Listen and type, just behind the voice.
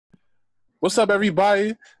What's up,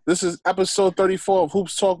 everybody? This is episode 34 of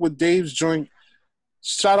Hoops Talk with Dave's Joint.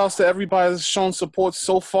 Shout outs to everybody that's shown support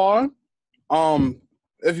so far.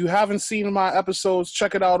 If you haven't seen my episodes,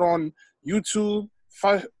 check it out on YouTube,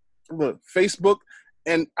 Facebook,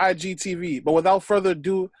 and IGTV. But without further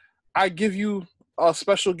ado, I give you a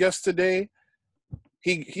special guest today.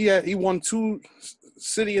 He won 2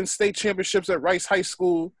 city and state championships at Rice High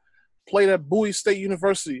School, played at Bowie State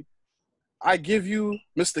University. I give you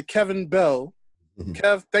Mr. Kevin Bell.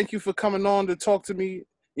 Kev, thank you for coming on to talk to me,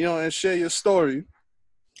 and share your story.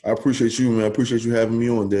 I appreciate you, man. I appreciate you having me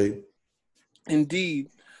on, Dave. Indeed.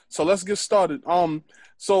 So let's get started.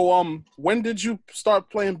 When did you start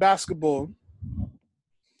playing basketball?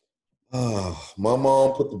 My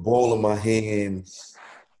mom put the ball in my hands.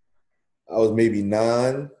 I was maybe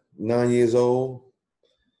 9 years old.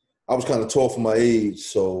 I was kind of tall for my age,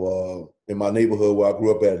 so in my neighborhood where I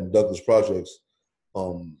grew up at in Douglas Projects,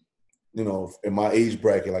 in my age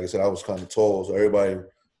bracket, like I said, I was kind of tall, so everybody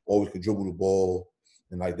always could dribble the ball,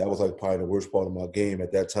 and that was probably the worst part of my game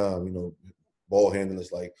at that time. Ball handling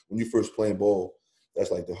is when you first playing ball, that's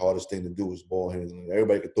the hardest thing to do is ball handling.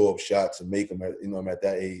 Everybody could throw up shots and make them I'm at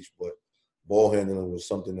that age, but ball handling was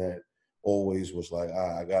something that always was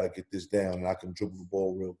I got to get this down, and I can dribble the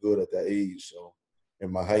ball real good at that age, so.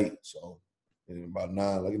 In my height, so about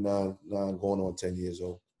 9 going on 10 years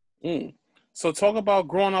old. So talk about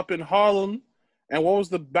growing up in Harlem, and what was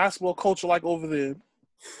the basketball culture like over there?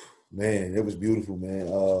 Man, it was beautiful, man.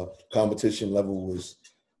 Competition level was,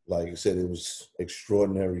 like I said, it was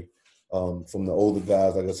extraordinary. From the older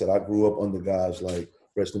guys, like I said, I grew up under guys like,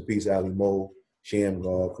 rest in peace, Ali Moe,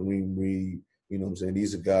 Shamgar, Kareem Reed,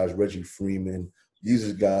 These are guys, Reggie Freeman. These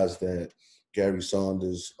are guys that Gary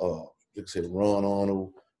Saunders, like I said, Ron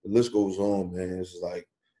Arnold, the list goes on, man. It's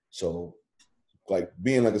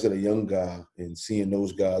being, like I said, a young guy and seeing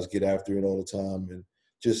those guys get after it all the time, and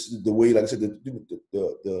just the way, like I said,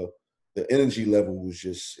 the energy level was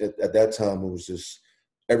just at that time, it was just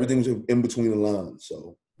everything was in between the lines.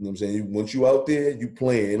 So once you out there, you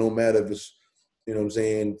playing. It don't matter if it's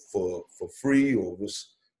for free or if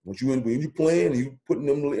it's when you playing and you putting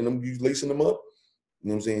them and you lacing them up.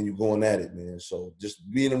 You're going at it, man. So just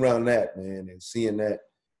being around that, man, and seeing that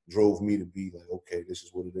drove me to be like, okay, this is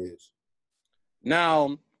what it is.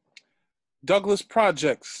 Now, Douglas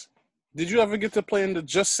Projects, did you ever get to play in the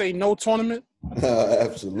Just Say No tournament?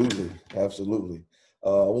 Absolutely. I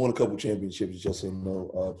won a couple championships, Just Say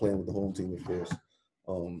No, playing with the home team, of course.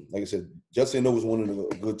 Like I said, Just Say No was one of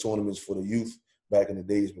the good tournaments for the youth back in the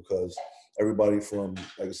days because everybody from,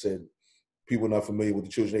 like I said, people not familiar with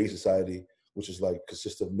the Children's Aid Society, which is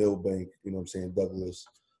consists of Millbank, Douglas.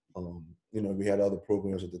 We had other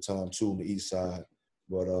programs at the time too on the east side.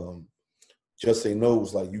 But Just Say No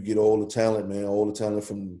was you get all the talent, man, all the talent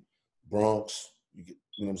from Bronx, you get,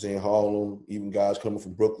 Harlem, even guys coming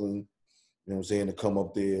from Brooklyn, to come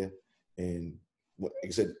up there. And like I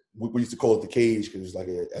said, we used to call it the cage because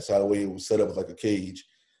that's how the way it was set up, was like a cage.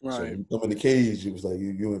 Right. So you come in the cage, it was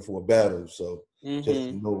you're in for a battle. So Just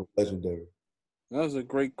Say No, legendary. That was a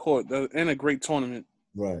great court and a great tournament.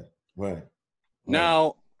 Right.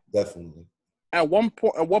 Now, definitely. At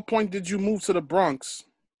what point did you move to the Bronx?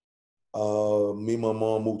 Me and my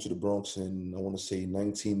mom moved to the Bronx in, I want to say,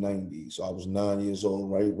 1990. So I was 9 years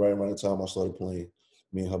old, right around the time I started playing.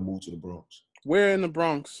 Me and her moved to the Bronx. Where in the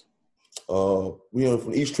Bronx? We are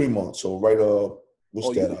from East Tremont, so right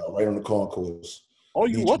right on the concourse. Oh,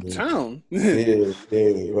 you uptown? Yeah,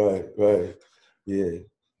 right. Yeah.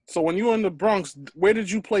 So when you were in the Bronx, where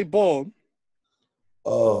did you play ball?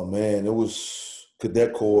 Oh man, it was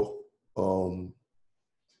Cadet Corps.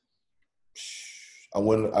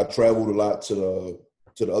 I traveled a lot to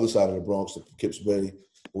the other side of the Bronx, to Kips Bay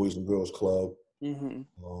Boys and Girls Club.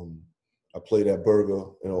 I played at Burger,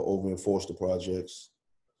 over in Forster Projects.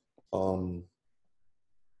 Oh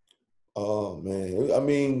man, I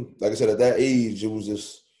mean, like I said, at that age, it was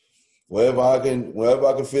just wherever I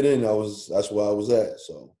could fit in, that's where I was at.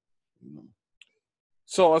 So.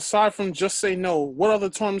 So aside from Just Say No, what other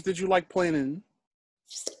tournaments did you like playing in?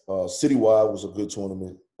 Citywide was a good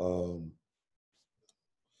tournament.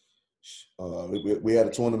 We had a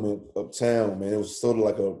tournament uptown, man. It was sort of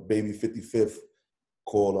like a baby 55th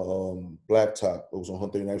called Blacktop. It was on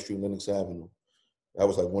 139th Street, Lenox Avenue. That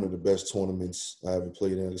was one of the best tournaments I ever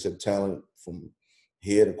played in. Like I said, talent from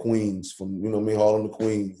here to Queens, from Harlem to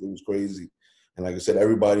Queens. It was crazy. And like I said,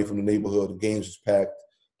 everybody from the neighborhood, the games was packed.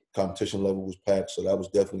 Competition level was packed, so that was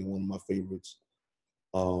definitely one of my favorites.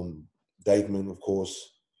 Dykeman, of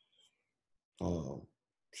course.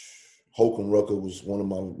 Holcomb Rucker was one of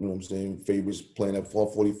my, favorites, playing at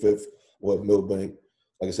 145th or at Millbank.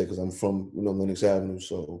 like I said, because I'm from, Lenox Avenue.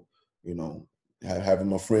 So, having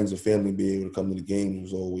my friends and family be able to come to the game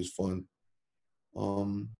was always fun.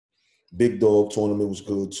 Big Dog tournament was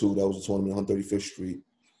good too. That was a tournament on 35th Street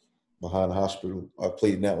behind the hospital. I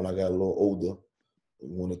played in that when I got a little older. We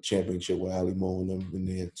won a championship with Ali Mo and them in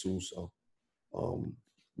there too. So,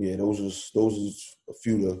 yeah, those are a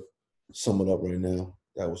few to sum it up right now.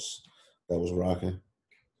 That was rocking.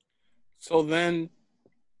 So then,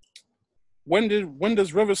 when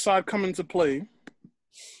does Riverside come into play?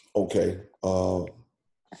 Okay. I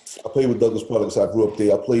played with Douglas Park because I grew up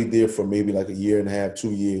there. I played there for maybe like a year and a half, 2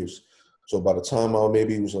 years. So by the time I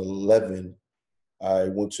maybe was 11, I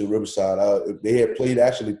went to Riverside. They had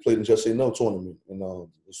actually played in Just Say No tournament, and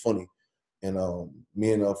it's funny. And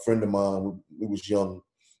me and a friend of mine, we was young,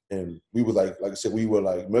 and we were like I said, we were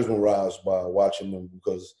like mesmerized by watching them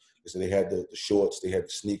because they had the shorts, they had the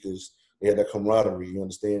sneakers, they had that camaraderie. You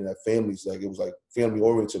understand that families it was like family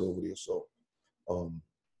oriented over there. So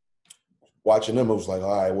watching them, it was like,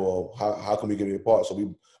 all right, well, how can we get it apart? So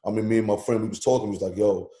me and my friend, we was talking. We was like,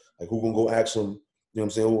 yo, like who gonna go ask them? You know what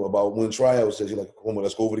I'm saying, about when tryouts? Says, like, come on,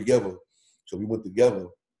 let's go over together. So we went together,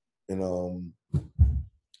 and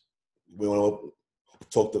we went up,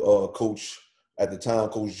 talked to coach at the time,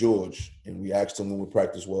 Coach George, and we asked him when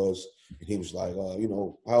practice was, and he was like,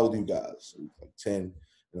 how old are you guys? Like 10. You know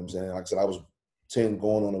what I'm saying? Like I said, I was 10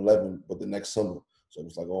 going on 11, but the next summer. So it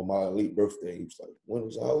was like, my late birthday. He was like,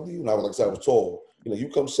 how old are you? And I was like, I was tall. You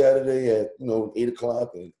come Saturday at, 8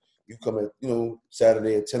 o'clock, and you come at,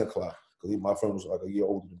 Saturday at 10 o'clock. Because my friend was like a year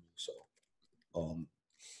older than me. So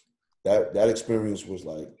that experience was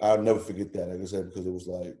like, I'll never forget that, like I said, because it was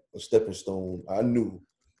like a stepping stone. I knew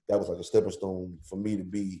that was like a stepping stone for me to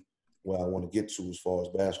be where I want to get to as far as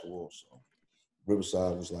basketball. So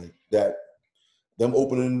Riverside was like that. Them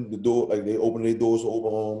opening the door, like they opened their doors with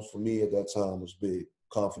open arms for me at that time was big,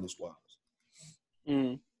 confidence-wise.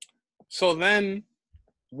 So then,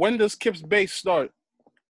 when does Kips Bay start?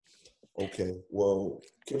 Okay, well,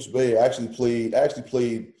 Kips Bay actually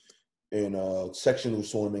played in sectional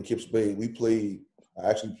tournament. Kips Bay, I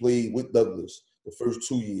actually played with Douglas the first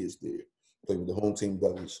 2 years there. Played with the home team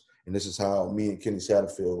Douglas, and this is how me and Kenny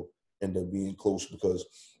Satterfield ended up being close because,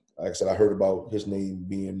 like I said, I heard about his name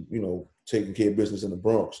being, taking care of business in the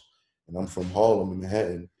Bronx, and I'm from Harlem in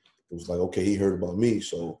Manhattan. It was like, okay, he heard about me,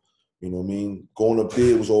 so going up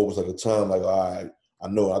there was always like a time like, all right, I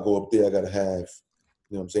know I go up there, I gotta have,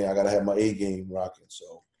 I gotta have my A game rocking.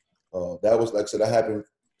 So that was, like I said, that happened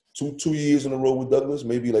two years in a row with Douglas,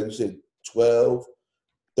 maybe like you said, 12,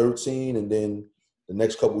 13, and then the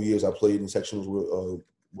next couple of years I played in sectionals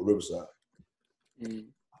with Riverside.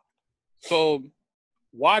 So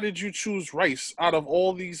why did you choose Rice out of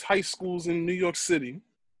all these high schools in New York City?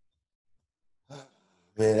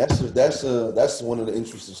 Man, that's one of the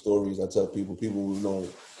interesting stories I tell people. People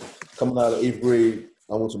coming out of 8th grade,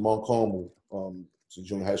 I went to Mount Carmel, to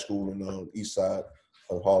junior high school in the east side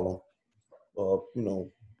of Harlem.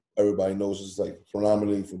 Everybody knows it's like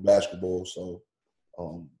predominantly for basketball. So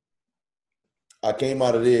I came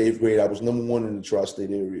out of there 8th grade. I was number 1 in the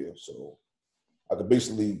tri-state area. So I could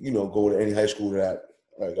basically, go to any high school that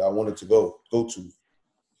like I wanted to go to.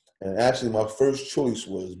 And actually my first choice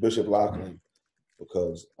was Bishop Loughlin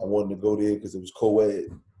because I wanted to go there because it was co-ed, you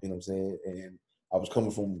know what I'm saying? And I was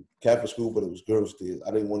coming from Catholic school, but it was girls' there.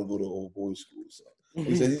 I didn't want to go to old boys' school. So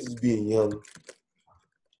he said, he's just being young.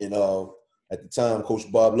 And at the time,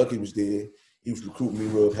 Coach Bob Lucky was there. He was recruiting me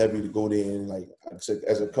real heavy to go there. And like I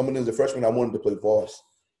said, coming in as a freshman, I wanted to play varsity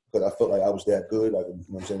because I felt like I was that good. I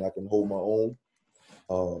can hold my own.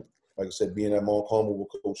 Like I said, being at Mount Carmel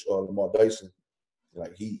with Coach Lamar Dyson,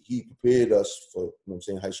 like he prepared us for,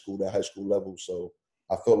 high school, that high school level. So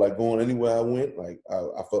I felt like going anywhere I went, like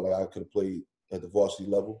I felt like I could have played at the varsity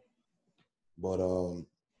level. But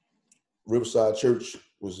Riverside Church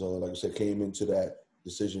was, like I said, came into that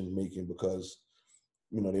decision making because,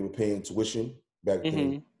 they were paying tuition back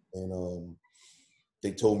then. And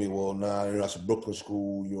they told me, well, nah, you're not a Brooklyn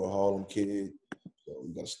school, you're a Harlem kid, so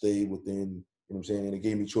you got to stay within, And they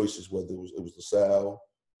gave me choices, whether it was LaSalle,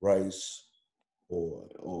 Rice,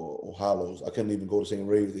 or Hollows. I couldn't even go to St.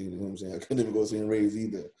 Ray's, I couldn't even go to St. Ray's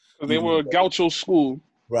either. They were a gaucho school.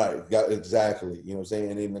 Right, exactly. And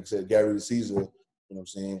then, like I said, Gary Caesar,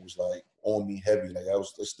 was like on me heavy. Like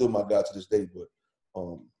it's still my guy to this day, but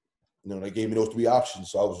they gave me those 3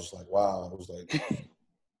 options. So I was just like, wow. I was like,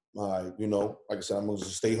 all right, like I said, I'm gonna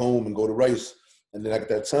just stay home and go to Rice. And then like at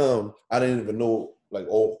that time, I didn't even know like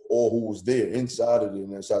all who was there inside of it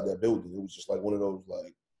and inside that building. It was just like one of those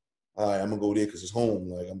like, all right, I'm gonna go there because it's home.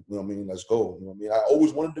 Like, let's go. I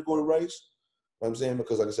always wanted to go to Rice, know what I'm saying?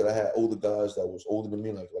 Because like I said, I had older guys that was older than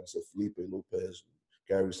me, like I said, Felipe Lopez,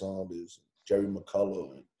 Gary Saunders, Jerry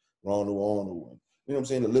McCullough, and Ronald Arnold, and you know what I'm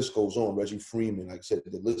saying? The list goes on. Reggie Freeman, like I said,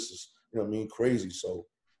 the list is, you know what I mean, crazy. So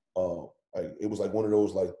like it was like one of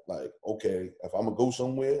those like okay, if I'm gonna go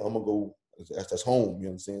somewhere, I'm gonna go. That's home. You know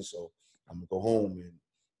what I'm saying? So I'm gonna go home, and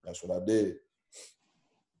that's what I did.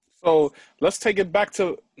 So let's take it back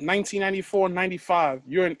to 1994-95.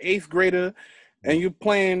 You're an 8th grader, and you're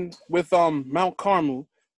playing with Mount Carmel.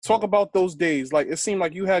 Talk about those days. Like, it seemed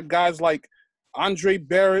like you had guys like Andre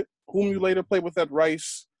Barrett, whom you later played with at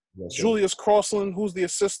Rice, Yes, Julius Crossland, who's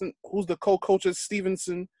the co-coach at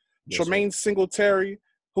Stevenson, Tremaine Singletary,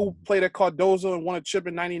 who played at Cardozo and won a chip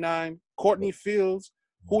in '99, Courtney Fields,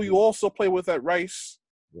 who you also played with at Rice,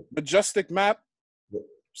 Majestic Map,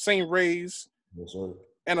 St. Ray's,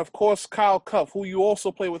 and of course Kyle Cuff, who you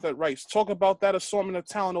also played with at Rice. Talk about that assortment of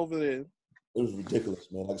talent over there. It was ridiculous,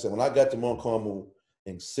 man. Like I said, when I got to Mount Carmel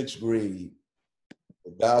in 6th grade,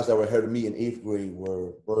 the guys that were ahead of me in 8th grade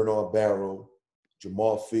were Bernard Barrow,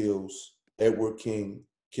 Jamal Fields, Edward King,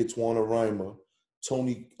 Kitwana Reimer,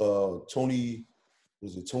 Tony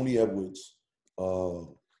Edwards.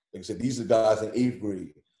 Like I said, these are guys in 8th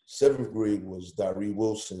grade. 7th grade was Dyree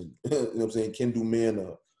Wilson, you know what I'm saying? Kendu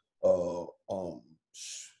Manna.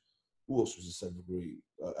 Who else was in 7th grade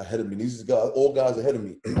ahead of me? These guys, all guys ahead of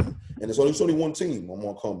me. And it's only one team on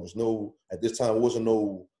Mount Carmel. No, at this time, it wasn't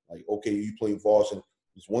no, like, okay, you play varsity.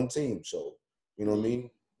 It's one team. So, you know what I mean?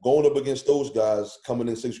 Going up against those guys coming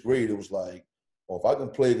in 6th grade, it was like, well, if I can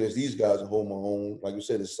play against these guys and hold my own, like you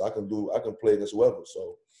said, I can play against whoever.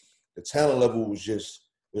 So the talent level was just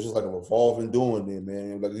like a revolving doing there,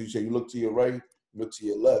 man. Like you said, you look to your right, you look to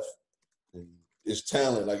your left, and it's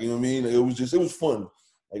talent. Like, you know what I mean? It was fun.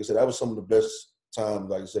 Like I said, that was some of the best times.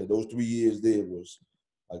 Like I said, those 3 years there was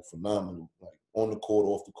like phenomenal. Like on the court,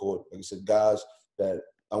 off the court. Like I said, guys that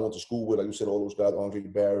I went to school with, like you said, all those guys, Andre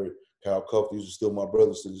Barrett, Kyle Cuff, these are still my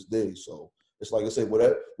brothers to this day. So it's like I said,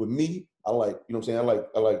 with me, I like, you know what I'm saying?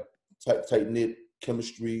 I like tight-knit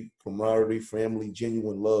chemistry, camaraderie, family,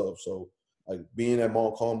 genuine love. So like being at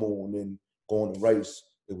Mount Carmel and then going to Rice,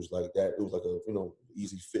 it was like that. It was like a, you know,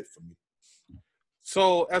 easy fit for me.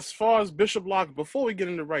 So as far as Bishop Lock, before we get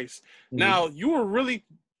into Rice, now you were really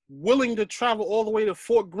willing to travel all the way to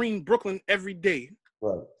Fort Greene, Brooklyn every day.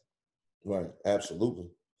 Right. Absolutely.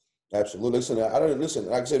 Listen, I didn't listen.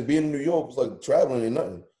 Like I said, being in New York was like traveling ain't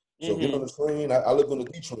nothing. So getting on the train, I lived on the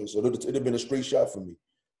D train, so it'd have been a straight shot for me.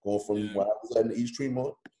 Going from where I was at in the East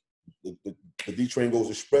Tremont, the D train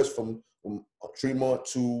goes express from Tremont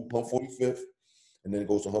to 145th, and then it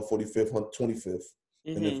goes to 145th, 125th,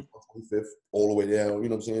 and then 125th all the way down, you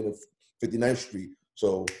know what I'm saying, to 59th Street.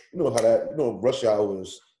 So you know how that, you know, rush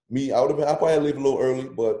hours. Me, I probably leave a little early,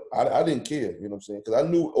 but I didn't care, you know what I'm saying, because I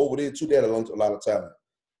knew over there too they had a lot of talent.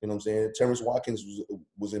 You know what I'm saying? Terrence Watkins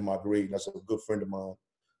was in my grade, and that's a good friend of mine.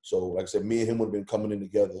 So, like I said, me and him would have been coming in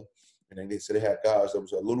together. And then they said they had guys that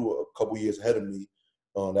was a couple years ahead of me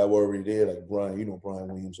that were already there, like Brian, you know, Brian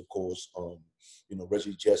Williams, of course, you know,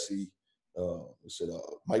 Reggie Jesse.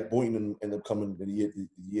 Mike Boynton ended up coming the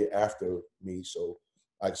year after me. So,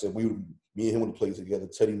 like I said, me and him would have played together.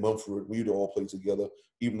 Teddy Mumford, we would all play together.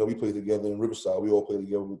 Even though we played together in Riverside, we all played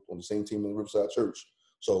together on the same team in the Riverside Church.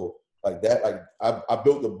 So, like that, like I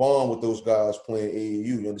built a bond with those guys playing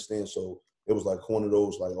AAU, you understand? So it was like one of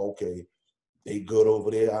those, like, okay, they good over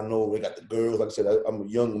there. I know they got the girls. Like I said, I'm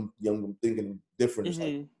young, I'm thinking different. It's like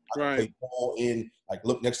I can play ball in, like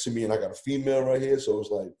look next to me, and I got a female right here. So it's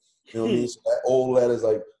like, you know what I mean? So all that is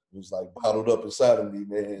like, it was like bottled up inside of me,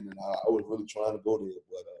 man. And I was really trying to go there,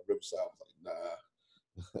 but Riverside was like,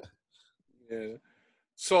 nah. Yeah.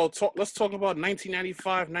 So let's talk about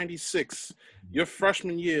 1995-96, your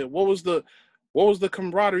freshman year. What was the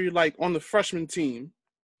camaraderie like on the freshman team?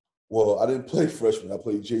 Well, I didn't play freshman. I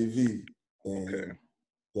played JV, and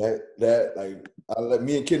that like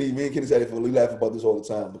me and Kenny said, we laugh about this all the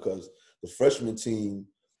time because the freshman team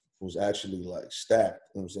was actually like stacked.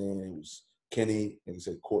 You know what I'm saying? It was Kenny, like I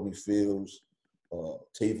said, Courtney Fields,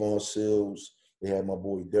 Tavon Sills. They had my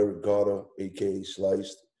boy Derek Garter, aka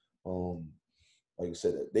Sliced. Like I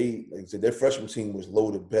said, their freshman team was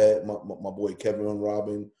loaded bad. My boy Kevin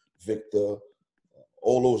Robin, Victor,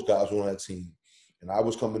 all those guys were on that team. And I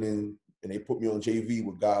was coming in, and they put me on JV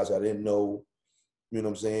with guys I didn't know. You know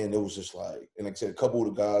what I'm saying? It was just like, and like I said, a couple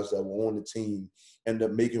of the guys that were on the team ended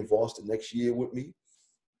up making varsity next year with me,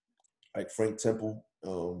 like Frank Temple,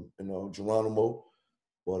 and Geronimo.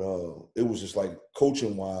 But it was just like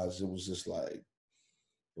coaching-wise, it was just like,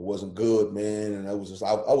 it wasn't good, man. And I was just,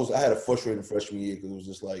 I had a frustrating freshman year because it was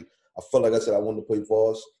just like, I felt like I said I wanted to play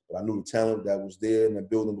varsity, but I knew the talent that was there, and that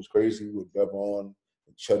building was crazy with Bevon,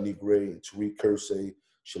 and Chudney Gray, and Tariq Kersey,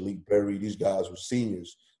 Shalik Berry. These guys were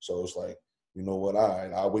seniors. So it's like, you know what, all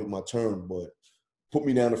right, I'll wait my turn, but put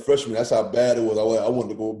me down to freshman. That's how bad it was. I wanted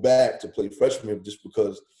to go back to play freshman just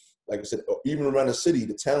because, like I said, even around the city,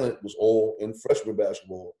 the talent was all in freshman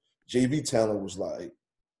basketball. JV talent was like,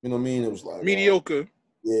 you know what I mean? It was like mediocre.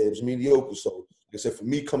 Yeah, it was mediocre. So, like I said, for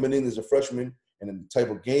me coming in as a freshman and the type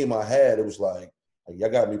of game I had, it was like y'all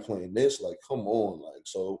got me playing this. Like, come on. Like,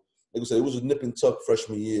 so, like I said, it was a nip and tuck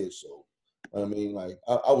freshman year. So, I mean, like,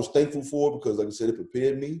 I was thankful for it because, like I said, it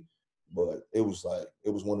prepared me. But it was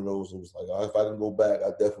one of those, it was like, if I can go back, I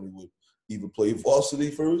definitely would either play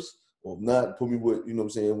varsity first or if not, put me with, you know what I'm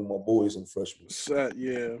saying, with my boys and freshmen.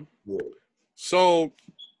 Yeah. Yeah. So,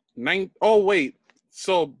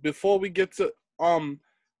 so before we get to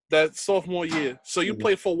that sophomore year, so you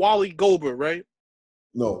played for Wally Gober, right?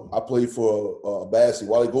 No, I played for Bassey.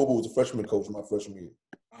 Wally Gober was a freshman coach my freshman year.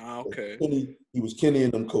 Okay. He was Kenny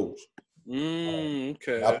and them coach.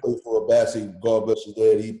 Okay. I played for Bassey. God bless his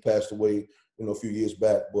dad. He passed away, a few years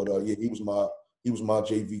back. But yeah, he was my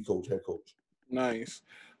JV coach, head coach. Nice.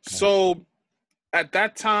 So at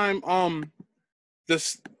that time,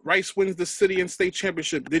 this Rice wins the city and state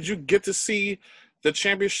championship. Did you get to see the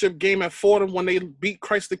championship game at Fordham when they beat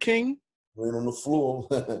Christ the King? Ran on the floor.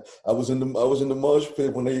 I was in the mosh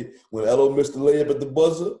pit when Elo missed the layup at the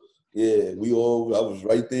buzzer. Yeah, I was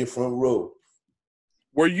right there front row.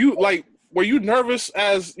 Were you nervous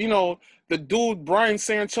as, the dude Brian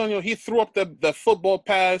Santonio, he threw up the football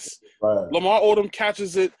pass. Right. Lamar Odom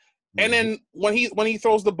catches it. And then when he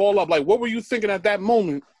throws the ball up, like, what were you thinking at that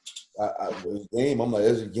moment? It was a game. I'm like,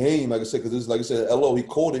 it's a game. Like I said, because like I said, Elo, he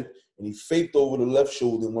caught it and he faked over the left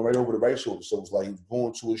shoulder and went right over the right shoulder. So it's like he was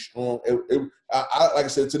going to a strong. Like I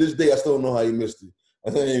said, to this day, I still don't know how he missed it.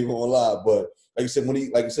 I ain't gonna lie, but like I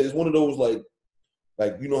said, it's one of those like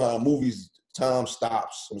you know how in movies time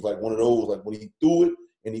stops. It was like one of those like when he threw it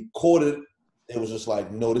and he caught it, it was just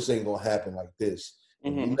like, no, this ain't gonna happen like this.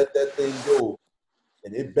 And he let that thing go,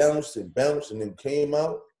 and it bounced and then came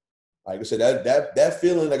out. Like I said, that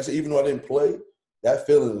feeling, like I said, even though I didn't play, that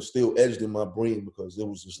feeling was still edged in my brain because it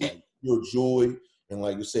was just like pure joy. And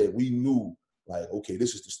like I said, we knew, like, okay,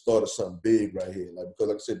 this is the start of something big right here. Like, because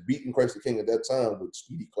like I said, beating Christ the King at that time with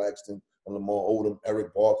Speedy Claxton, and Lamar Odom,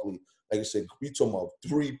 Eric Barkley, like I said, we talking about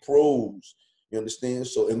 3 pros. You understand?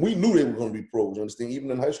 So, and we knew they were going to be pros. You understand? Even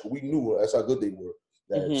in high school, we knew that's how good they were.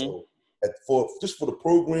 So, for the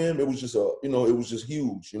program, it was just it was just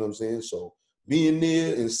huge. You know what I'm saying? So, being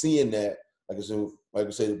there and seeing that, like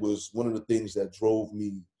I said, it was one of the things that drove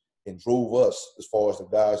me and drove us as far as the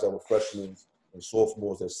guys that were freshmen and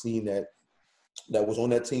sophomores that seen that was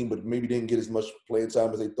on that team, but maybe didn't get as much playing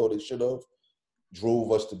time as they thought they should have,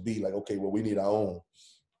 drove us to be like, okay, well, we need our own.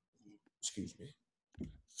 Excuse me.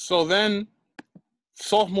 So then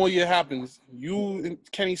sophomore year happens. You and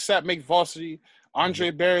Kenny Sapp make varsity.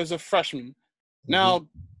 Andre Barry is a freshman. Now,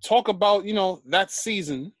 talk about, that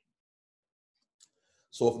season.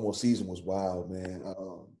 Sophomore season was wild, man.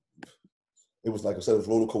 It was like I said, it was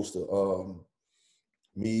roller coaster.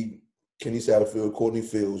 Me, Kenny Satterfield, Courtney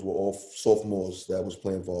Fields were all sophomores that was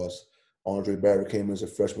playing for us. Andre Barry came in as a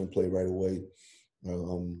freshman, played right away.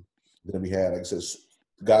 Then we had, like I said,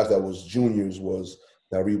 guys that was juniors was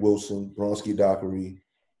Darrell Wilson, Bronski Dockery,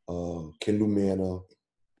 Kendall Manna,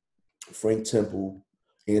 Frank Temple,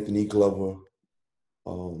 Anthony Glover,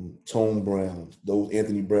 Tone Brown,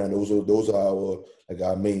 Anthony Brown, those are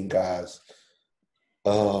our main guys.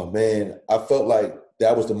 Man, I felt like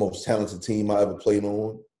that was the most talented team I ever played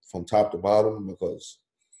on from top to bottom because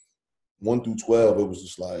 1 through 12, it was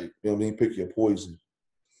just like, you know what I mean, pick your poison.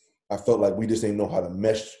 I felt like we just didn't know how to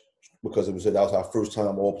mesh because that was our first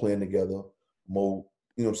time all playing together. Mo,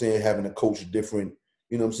 you know what I'm saying, having to coach different,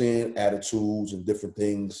 you know what I'm saying, attitudes and different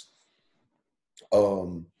things.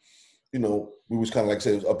 We was kind of like I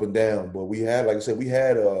said, it was up and down, but we had, like I said, we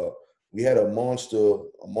had a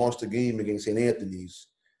monster game against St. Anthony's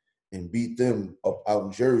and beat them up out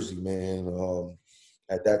in Jersey, man.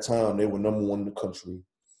 At that time, they were number 1 in the country.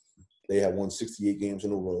 They had won 68 games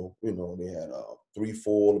in a row. They had 3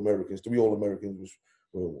 All-Americans. 3 All-Americans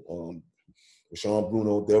were Sean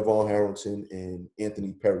Bruno, Devon Harrington, and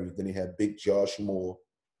Anthony Perry. Then they had Big Josh Moore.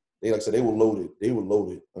 Like I said, they were loaded.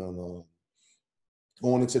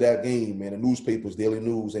 Going into that game, man, the newspapers, Daily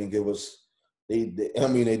News, ain't give us. They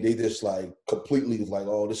just like completely was like,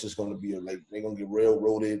 oh, this is going to be they're going to get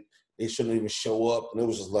railroaded. They shouldn't even show up, and it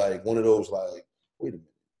was just like one of those like, wait a minute,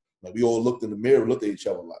 like we all looked in the mirror, looked at each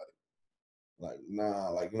other like nah,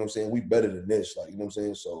 like you know what I'm saying, we better than this, like you know what I'm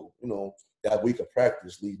saying. So that week of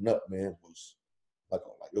practice leading up, man, was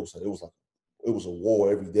it was a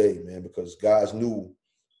war every day, man, because guys knew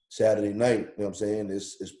Saturday night, you know what I'm saying,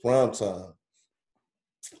 it's prime time.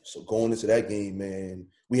 So going into that game, man,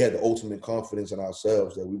 we had the ultimate confidence in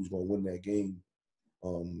ourselves that we was going to win that game.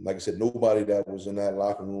 Like I said, nobody that was in that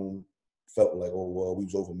locker room felt like, oh, well, we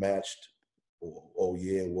was overmatched. Or, oh,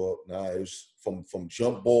 yeah, well, nah, it was from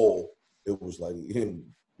jump ball, it was like,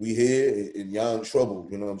 we here and y'all in trouble,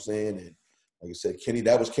 you know what I'm saying? And like I said,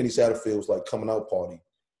 that was Kenny Satterfield's like coming out party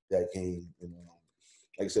that game. And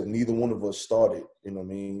like I said, neither one of us started, you know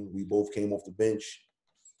what I mean? We both came off the bench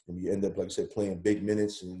and we ended up, like I said, playing big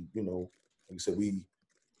minutes. And, like I said,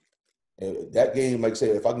 that game, like I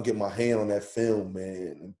said, if I can get my hand on that film,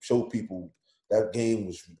 man, and show people, that game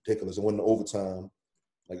was ridiculous. It went to overtime.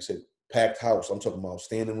 Like I said, packed house. I'm talking about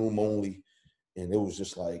standing room only. And it was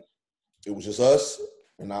just us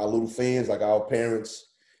and our little fans, like our parents.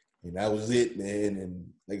 And that was it, man. And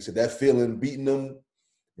like I said, that feeling, beating them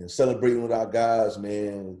and celebrating with our guys,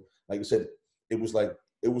 man. Like I said, it was like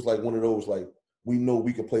one of those, like, we know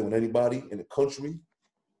we can play with anybody in the country.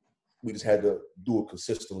 We just had to do it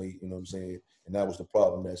consistently, you know what I'm saying? And that was the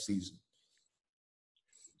problem that season.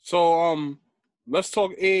 So let's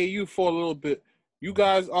talk AAU for a little bit. You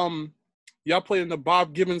guys y'all played in the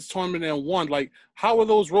Bob Gibbons tournament and won. Like, how were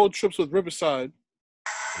those road trips with Riverside?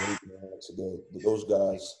 Those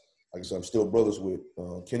guys, like I said, I'm still brothers with.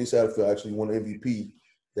 Kenny Satterfield actually won MVP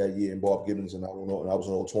that year in Bob Gibbons, and I was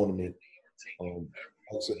in a tournament. Like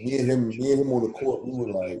I said, me and him on the court, we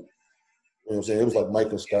were like, you know what I'm saying? It was like Mike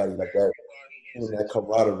and Scotty, like that, that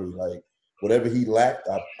camaraderie. Like, whatever he lacked,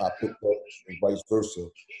 I picked up, and vice versa.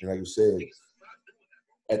 And like you said,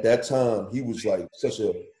 at that time, he was such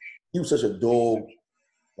a dog.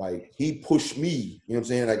 Like, he pushed me, you know what I'm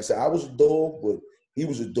saying? Like I said, I was a dog, but he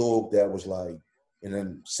was a dog that was like, and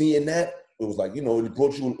then seeing that, it was like, it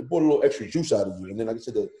brought a little extra juice out of you. And then, like I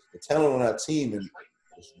said, the talent on our team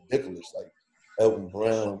was ridiculous. Like Elton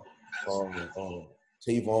Brown,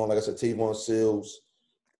 Tavon, like I said, Tavon Sills.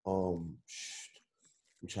 I'm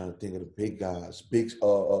trying to think of the big guys.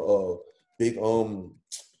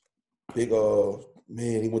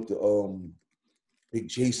 Man, he went to Big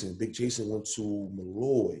Jason. Big Jason went to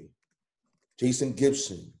Malloy. Jason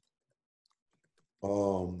Gibson.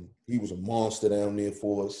 He was a monster down there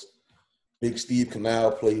for us. Big Steve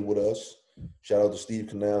Canal played with us. Shout out to Steve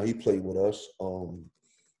Canal. He played with us.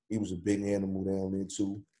 He was a big animal down there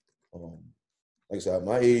too. Like I said,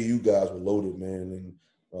 my AAU guys were loaded, man. And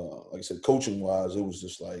like I said, coaching wise, it was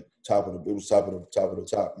just like top of the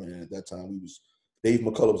top, man. At that time, Dave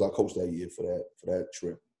McCullough was our coach that year for that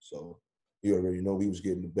trip. So you already know we was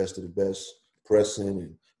getting the best of the best, pressing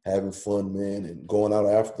and having fun, man, and going out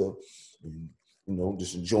after, and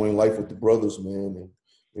just enjoying life with the brothers, man.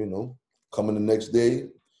 And coming the next day,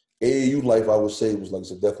 AAU life, I would say, was, like I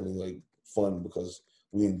said, definitely like fun because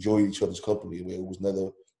we enjoyed each other's company. It was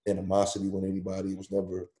never animosity with anybody. It was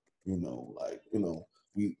never,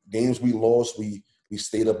 games we lost, we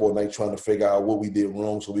stayed up all night trying to figure out what we did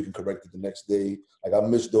wrong so we can correct it the next day. Like, I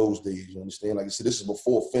miss those days, you understand? Like I said, this is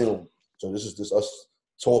before film. So this is just us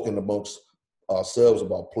talking amongst ourselves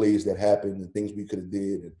about plays that happened and things we could have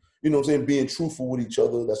did. And, you know what I'm saying, being truthful with each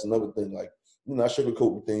other, that's another thing. Like, not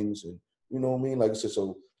sugarcoating things and, you know what I mean? Like I said,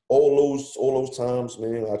 so all those times,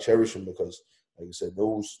 man, I cherish them because, like I said,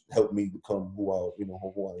 those helped me become who I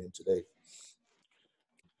am today.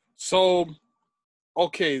 So,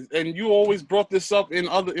 okay, and you always brought this up in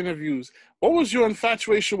other interviews. What was your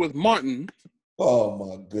infatuation with Martin? Oh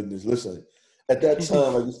my goodness! Listen, at that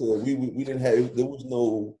time, like you said, we didn't have, there was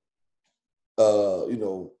no,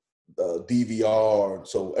 DVR,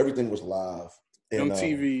 so everything was live. And, on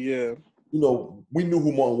TV, yeah. We knew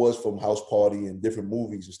who Martin was from House Party and different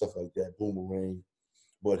movies and stuff like that, Boomerang.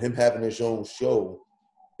 But him having his own show,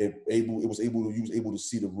 he was able to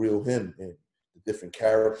see the real him and the different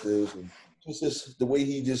characters and just the way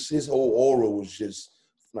his whole aura was just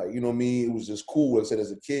like, you know what I mean? It was just cool. Like I said,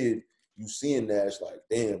 as a kid, you seeing that, it's like,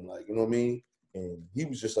 damn, like, you know what I mean? And he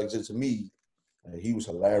was just like, to me, like, he was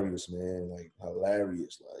hilarious, man. Like,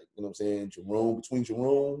 hilarious. Like, you know what I'm saying? Between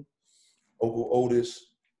Jerome, Uncle Otis,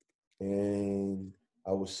 and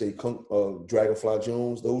I would say Dragonfly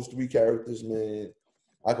Jones, those three characters, man,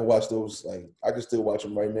 I can watch those, like, I can still watch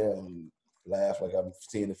them right now and laugh like I'm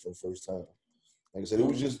seeing it for the first time. Like I said, it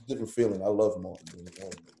was just a different feeling. I love Martin.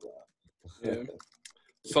 Yeah.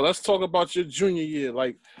 So let's talk about your junior year.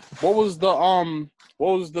 Like, what was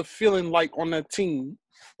the feeling like on that team?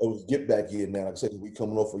 It was get back year now. Like I said, we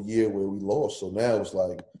coming off a year where we lost. So now it's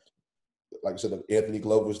like I said, the Anthony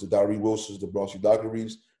Glovers, the Darrell Wilsons, the Bronx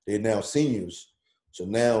Dockeries, they're now seniors. So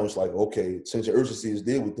now it's like, okay, sense of urgency is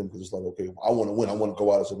there with them because it's like, okay, I want to win. I want to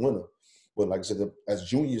go out as a winner. But like I said, as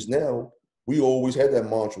juniors now, we always had that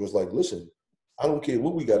mantra. It's like, listen, I don't care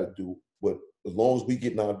what we got to do, but as long as we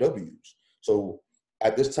get our W's. So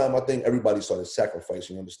at this time, I think everybody started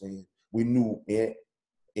sacrificing, you understand? We knew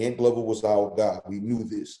Ant Glover was our guy. We knew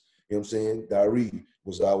this. You know what I'm saying? Diary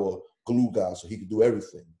was our glue guy, so he could do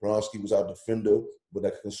everything. Bronski was our defender, but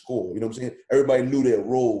that can score. You know what I'm saying? Everybody knew their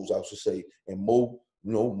roles, I should say. And Mo,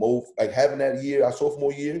 like having that year, our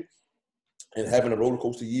sophomore year, and having a roller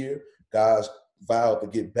coaster year, guys vowed to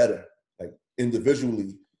get better, like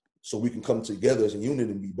individually, so we can come together as a unit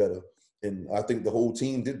and be better. And I think the whole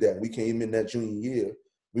team did that. We came in that junior year,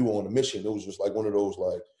 we were on a mission. It was just like one of those,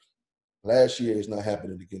 like, last year is not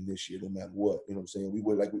happening again this year, no matter what. You know what I'm saying? We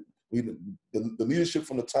were like, the leadership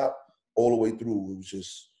from the top all the way through, it was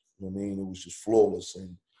just, you know what I mean? It was just flawless.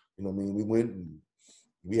 And, you know what I mean? We went and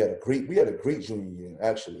we had a great junior year,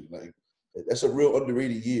 actually. Like, that's a real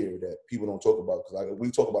underrated year that people don't talk about, because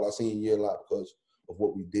we talk about our senior year a lot because of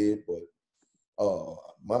what we did. But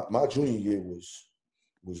my junior year was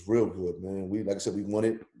real good, man. Like I said, we won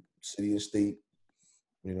it, city and state.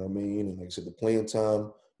 You know what I mean? And like I said, the playing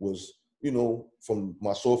time was, from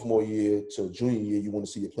my sophomore year to junior year, you want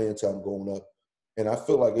to see your playing time going up. And I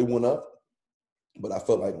felt like it went up, but I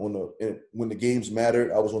felt like when the games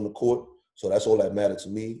mattered, I was on the court. So that's all that mattered to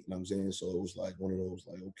me. You know what I'm saying? So it was like one of those,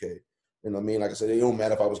 like, okay. You know what I mean? Like I said, it don't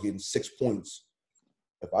matter if I was getting 6 points.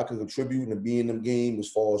 If I can contribute and be in the game,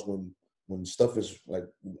 as far as when stuff is like,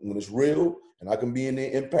 when it's real and I can be in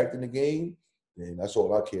there impacting the game, then that's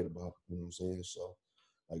all I cared about. You know what I'm saying? So,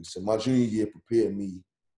 like I said, my junior year prepared me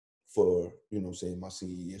for, my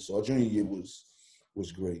senior year. So our junior year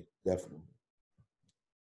was great, definitely.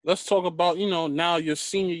 Let's talk about, now your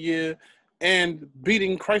senior year and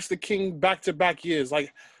beating Christ the King back-to-back years.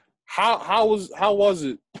 Like, how was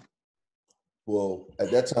it? Well, at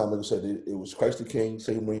that time, like I said, it was Christ the King,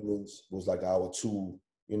 St. Raymond's was like our two,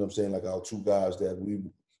 like our two guys that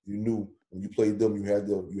you knew when you played them, you had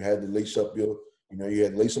to lace up you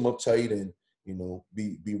had to lace them up tight and,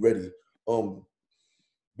 be ready.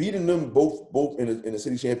 Beating them both in the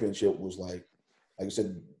city championship was like I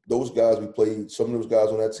said, those guys we played, some of those guys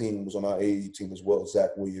on that team was on our AAU team as well.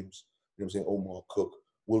 Zach Williams, Omar Cook,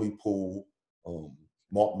 Willie Poole,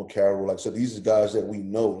 Mark McCarroll. Like I said, these are guys that we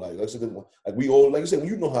know. Like I said, we all, like I said, when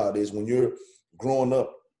you know how it is, when you're growing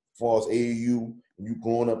up, as far as AAU, and you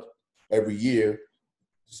growing up every year,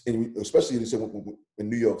 and especially in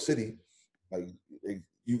New York City, like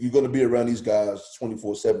you're going to be around these guys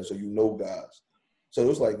 24/7, so you know guys. So it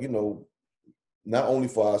was like, not only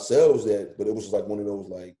for ourselves but it was like one of those,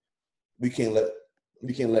 like, we can't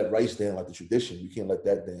let Rice down, like the tradition. We can't let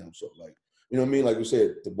that down. So, like, you know what I mean? Like you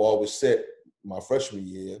said, the ball was set my freshman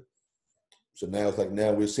year. So now it's like,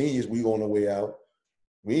 now we're seniors, we on our way out.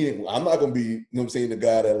 I'm not going to be, the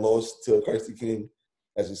guy that lost to Christ the King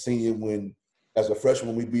as a senior when, as a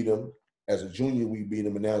freshman, we beat him. As a junior, we beat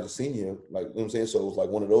him, and now as a senior, like, So it was like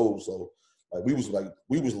one of those. So, like, we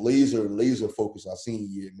was laser focused our senior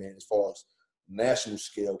year, man, as far as national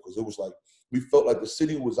scale, because it was like we felt like the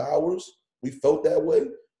city was ours. We felt that way,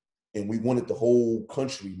 and we wanted the whole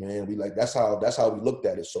country, man. We like that's how we looked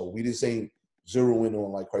at it. So we didn't say zero in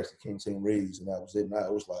on like Christ the King, St. Ray's, and that was it. Now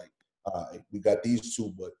it was like, all right, we got these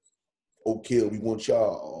two, but okay, we want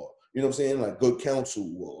y'all, or like good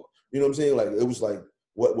counsel, or like it was like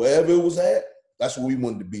wherever it was at, that's where we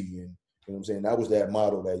wanted to be in. That was that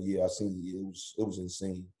motto that year, our senior year. It was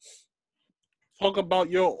insane. Talk about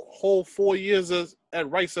your whole 4 years at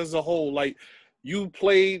Rice as a whole. Like, you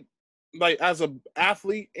played like as an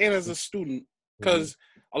athlete and as a student, because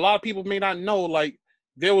a lot of people may not know, like,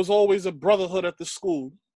 there was always a brotherhood at the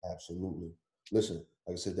school. Absolutely. Listen,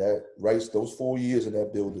 like I said, that Rice, those 4 years in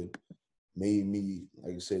that building made me,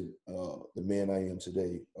 like I said, the man I am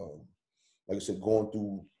today. Like I said, going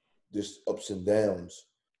through this ups and downs,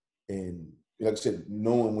 and like I said,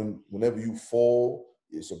 knowing whenever you fall,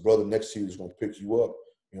 it's a brother next to you that's going to pick you up,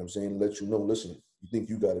 let you know, listen, you think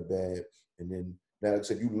you got it bad. And then now, like I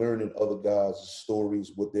said, you learning other guys'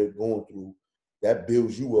 stories, what they're going through, that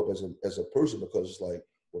builds you up as a person, because it's like,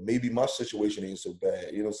 well, maybe my situation ain't so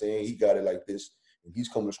bad. He got it like this, and he's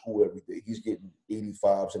coming to school every day. He's getting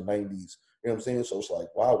 85s and 90s. So it's like,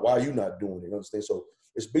 why are you not doing it? So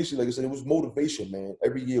it's basically, like I said, it was motivation, man.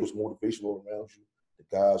 Every year was motivation all around you.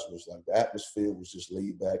 The guys was like, the atmosphere was just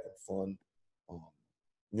laid back and fun.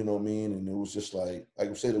 You know what I mean? And it was just like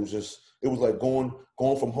I said, it was like going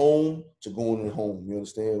from home to going home. You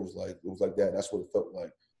understand? It was like that. That's what it felt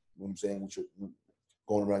like. You know what I'm saying? With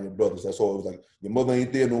going around your brothers. That's all. It was like your mother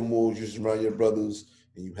ain't there no more. You're just around your brothers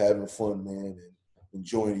and you having fun, man. And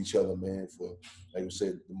enjoying each other, man, for, like you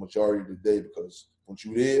said, the majority of the day, because once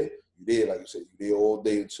you're there, like you said, you're there all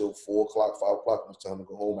day until 4 o'clock, 5 o'clock, when it's time to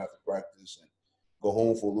go home after practice and go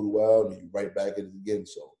home for a little while, and you're right back at it again.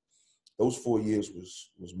 So those 4 years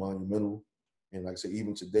was monumental. And like I said,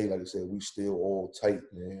 even today, like I said, we still all tight,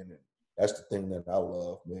 man. And that's the thing that I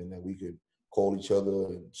love, man, that we could call each other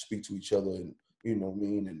and speak to each other, and, you know what I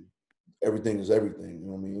mean? And everything is everything, you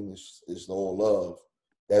know what I mean? It's all love.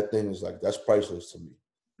 That thing is like, that's priceless to me.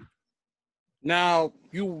 Now,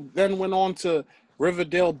 you then went on to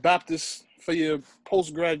Riverdale Baptist for your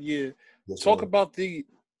postgrad year. Yes, Talk sir. about the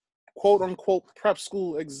quote-unquote prep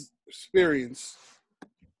school experience.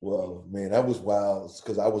 Well, man, that was wild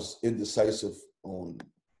because I was indecisive on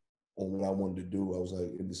what I wanted to do. I was like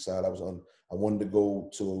indecisive. I wanted to go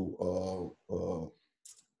to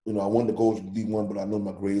I wanted to go to D1, but I know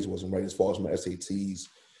my grades wasn't right as far as my SATs.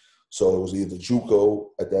 So it was either JUCO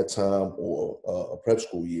at that time or a prep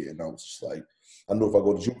school year. And I was just like, I know if I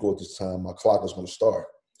go to JUCO at this time, my clock is going to start.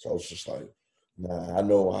 So I was just like, nah, I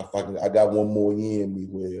know I got one more year in me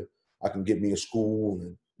where I can get me a school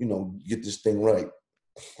and, you know, get this thing right.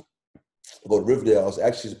 I go to Riverdale. I was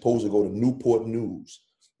actually supposed to go to Newport News,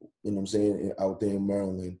 you know what I'm saying, out there in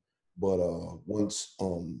Maryland. But once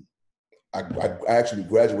I actually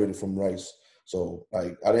graduated from Rice. So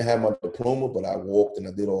like I didn't have my diploma, but I walked and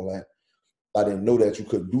I did all that. I didn't know that you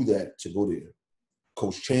couldn't do that to go there.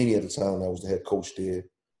 Coach Chaney at the time, I was the head coach there.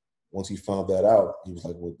 Once he found that out, he was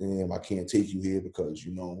like, well, damn, I can't take you here because,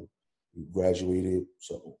 you know, you graduated.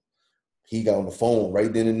 So he got on the phone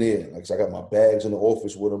right then and there. Like, so I got my bags in the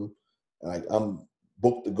office with him. Like, I'm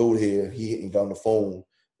booked to go here. He got on the phone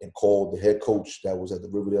and called the head coach that was at the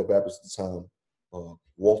Riverdale Baptist at the time,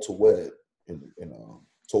 Walter Webb, and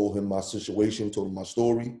told him my situation, told him my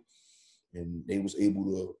story, and they was able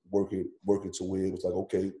to work it to where it was like,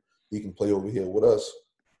 okay, he can play over here with us.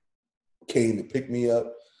 Came to pick me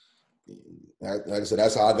up. Like I said,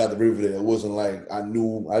 that's how I got to Riverdale. It wasn't like I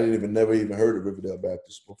never even heard of Riverdale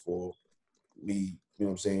Baptist before me, you know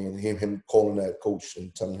what I'm saying, him calling that coach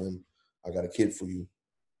and telling him, I got a kid for you.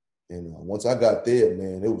 And once I got there,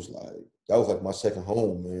 man, that was like my second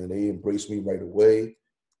home, man. They embraced me right away.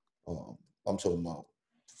 I'm talking about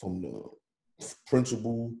from the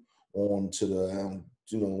principal on to the,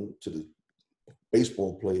 to the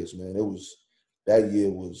baseball players, man. That year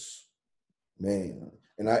was, man.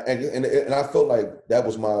 And I felt like that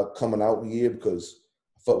was my coming out year because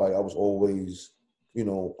I felt like I was always,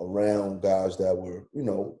 around guys that were,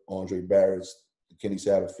 Andre Barrett's, Kenny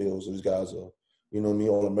Satterfields. Those guys are,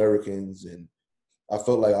 All-Americans. And I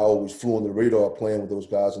felt like I always flew on the radar playing with those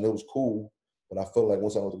guys, and it was cool. But I felt like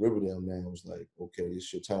once I went to Riverdale, man, it was like, okay,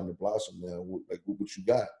 it's your time to blossom now. What you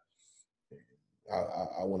got? And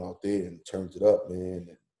I went out there and turned it up, man.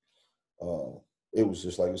 And, it was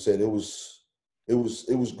just like I said, it was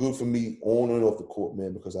good for me on and off the court,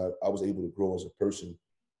 man, because I was able to grow as a person.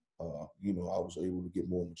 I was able to get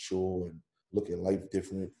more mature and look at life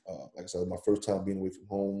different. Like I said, my first time being away from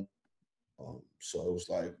home. So it was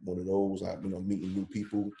like one of those, meeting new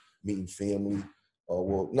people, meeting family.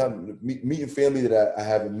 Not meeting family that I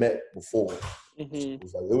haven't met before. Mm-hmm. So it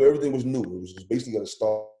was like everything was new. It was just basically got to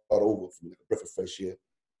start over for like a breath of fresh air.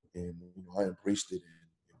 And I embraced it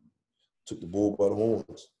and took the bull by the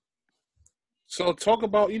horns. So talk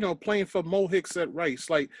about, playing for Mo Hicks at Rice.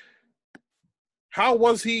 Like, how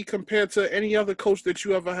was he compared to any other coach that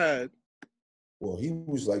you ever had? Well, he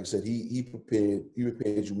was, like I said, he prepared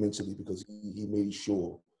you mentally because he made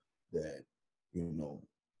sure that,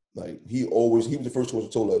 like he was the first coach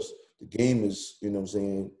that told us the game is,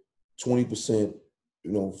 20%,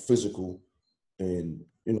 physical and,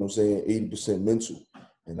 80% mental.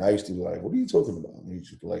 And I used to be like, what are you talking about? And he's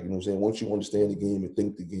just like, once you understand the game and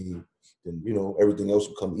think the game, then, everything else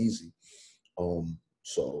will come easy.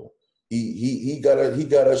 So he got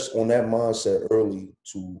us on that mindset early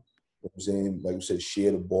to, like you said,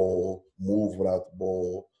 share the ball, move without the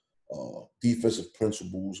ball. Defensive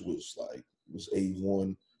principles was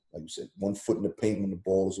A1. Like you said, 1 foot in the paint when the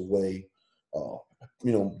ball is away.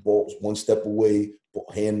 Balls 1 step away,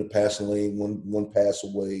 hand in the passing lane, one pass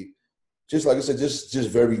away. Just like I said, just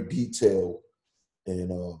very detailed. And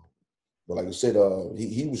but like I said,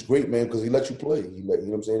 he was great, man, because he let you play. He let,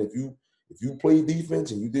 if you played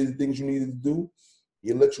defense and you did the things you needed to do,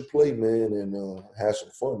 he'll let you play, man, and have some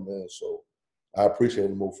fun, man. So I appreciate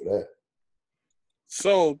him more for that.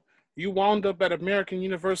 So you wound up at American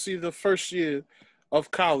University the first year of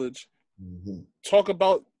college. Mm-hmm. Talk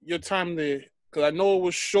about your time there, because I know it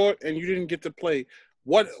was short and you didn't get to play.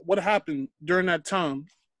 What happened during that time?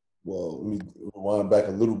 Well, let me rewind back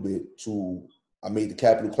a little bit to I made the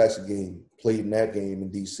Capital Classic game, played in that game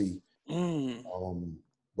in D.C.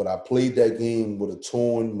 But I played that game with a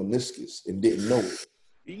torn meniscus and didn't know it.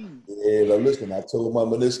 And listen, I told my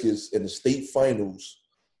meniscus in the state finals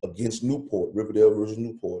against Newport, Riverdale versus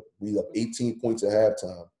Newport, we up 18 points at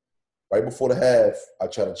halftime. Right before the half, I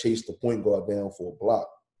tried to chase the point guard down for a block.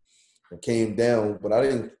 And came down, but I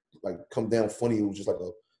didn't come down funny. It was just like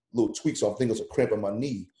a little tweak. So I'm thinking it's a cramp in my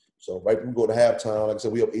knee. So right when we go to halftime, like I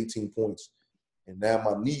said, we up 18 points. And now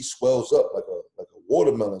my knee swells up like a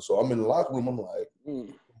watermelon. So I'm in the locker room. I'm like,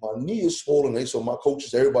 my knee is swollen. So my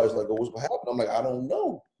coaches, everybody's like, oh, what's happening? I'm like, I don't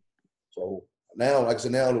know. So now, like I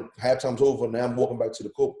said, now the halftime's over. Now I'm walking back to the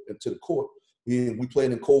court. We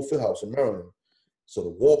playing in Cole Fieldhouse in Maryland. So the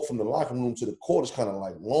walk from the locker room to the court is kind of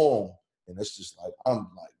like long. And it's just like, I'm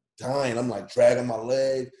like dying. I'm like dragging my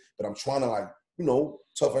leg. But I'm trying to like,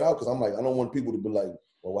 tough it out because I'm like, I don't want people to be like,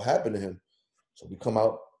 well, what happened to him? So we come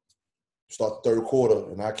out, start the third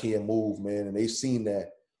quarter, and I can't move, man. And they seen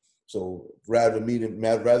that. So rather than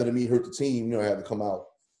me hurt the team, I had to come out.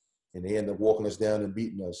 And they ended up walking us down and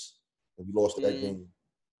beating us. And we lost that game.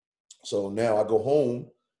 So now I go home,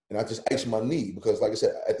 and I just ice my knee because, like I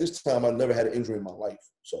said, at this time, I never had an injury in my life.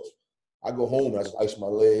 So I go home, and I just ice my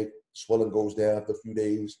leg. Swelling goes down after a few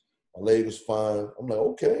days. My leg is fine. I'm like,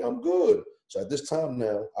 okay, I'm good. So at this time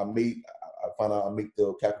now, I find out I make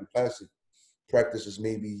the Capital Classic practices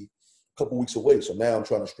maybe a couple weeks away. So now I'm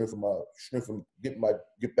trying to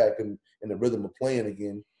get back in the rhythm of playing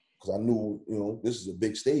again because I knew, this is a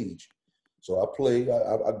big stage. So I played.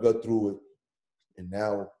 I got through it, and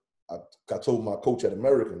now I told my coach at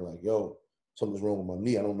American, like, yo, something's wrong with my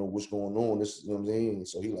knee. I don't know what's going on. This, what I'm saying? And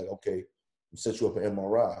so he like, okay, we'll set you up an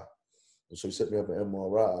MRI. And so he set me up an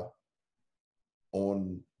MRI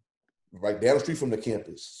right down the street from the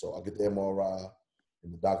campus. So I get the MRI,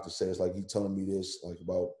 and the doctor says, like, he's telling me this, like,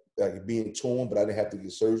 about like it being torn, but I didn't have to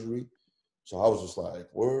get surgery. So I was just like,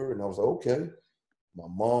 word. And I was like, okay. My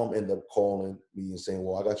mom ended up calling me and saying,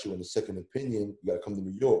 well, I got you in a second opinion. You got to come to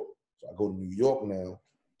New York. So I go to New York now.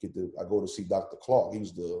 I go to see Dr. Clark. He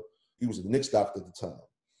was the Knicks doctor at the time.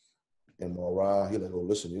 MRI. He like, oh,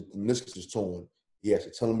 listen, the meniscus is torn. He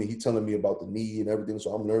telling me about the knee and everything.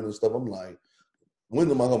 So I'm learning stuff. I'm like, when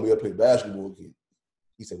am I going to be able to play basketball again?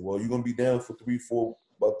 He said, well, you're going to be down for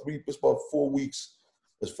about 4 weeks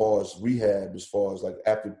as far as rehab, as far as like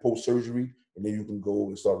after post-surgery, and then you can go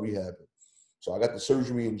and start rehabbing. So I got the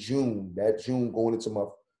surgery in June, going into my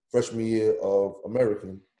freshman year of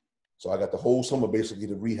American. So I got the whole summer basically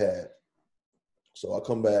to rehab. So I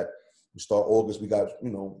come back, we start August, we got,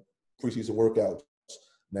 preseason workouts.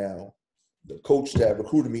 Now, the coach that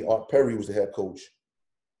recruited me, Art Perry, was the head coach,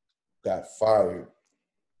 got fired.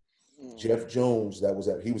 Jeff Jones,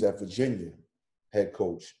 he was at Virginia, head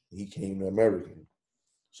coach. He came to American.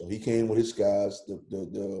 So he came with his guys.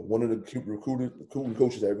 One of the recruiting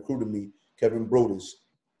coaches that recruited me, Kevin Brodus,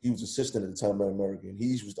 he was assistant at the time at American.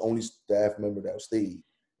 He was the only staff member that stayed.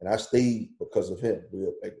 And I stayed because of him.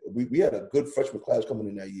 We had a good freshman class coming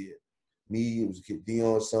in that year. Me, it was a kid,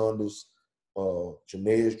 Deion Saunders,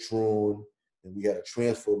 Janaeus Truon, and we had a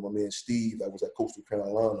transfer, my man Steve, that was at Coastal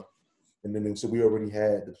Carolina. And then so we already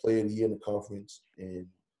had the player of the year in the conference and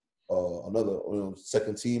another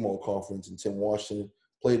second team all conference in Tim Washington.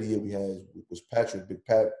 Player of the year we had was Patrick, Big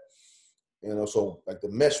Pat. So like the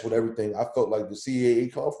mesh with everything, I felt like the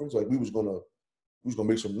CAA conference, like we was gonna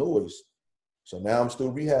make some noise. So now I'm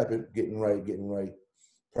still rehabbing, getting right.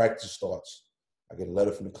 Practice starts. I get a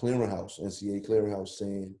letter from the clearinghouse, NCAA clearinghouse,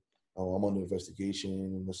 saying, oh, I'm under investigation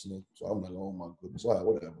and listening. So I'm like, oh my goodness, all right,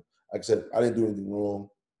 whatever. Like I said, I didn't do anything wrong.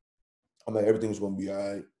 I'm like, everything's gonna be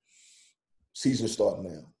all right. Season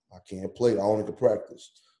starting now. I can't play. I only can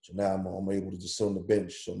practice. So now I'm able to just sit on the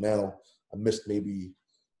bench. So now I missed maybe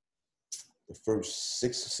the first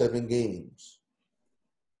 6 or 7 games.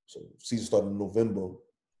 So season started in November.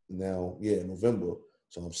 Now, November.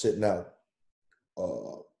 So I'm sitting out.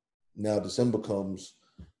 Now December comes.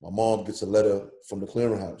 My mom gets a letter from the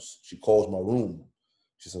clearinghouse. She calls my room.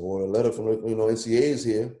 She said, well, a letter from the NCAA is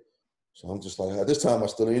here. So I'm just like, at this time, I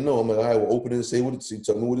still didn't know. I'm like, all right, well, open it and say what it says.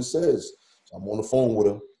 Tell me what it says. So I'm on the phone with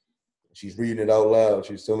her. She's reading it out loud.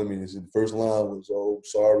 She's telling me this. The first line was, oh,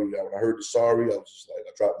 sorry. When I heard the sorry, I was just like,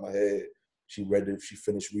 I dropped my head. She read it. She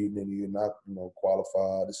finished reading it. You're not,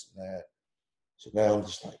 qualified, this and that. So now I'm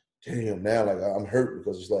just like, damn, now like I'm hurt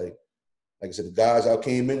because it's like I said, the guys I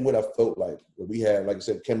came in with, I felt like we had, like I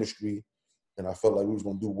said, chemistry, and I felt like we was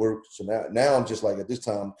going to do work. So now I'm just like, at this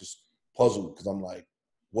time, just puzzled because I'm like,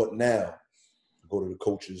 what now? I go to the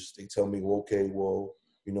coaches. They tell me, well, okay, well,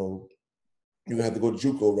 you're going to have to go the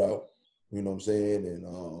JUCO route. You know what I'm saying? And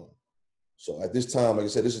So at this time, like I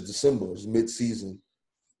said, this is December, it's mid-season.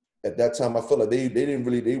 At that time, I felt like they didn't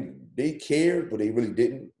really, they cared, but they really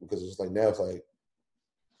didn't, because it's like, now it's like, you know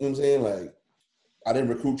what I'm saying? Like, I didn't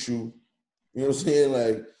recruit you. You know what I'm saying?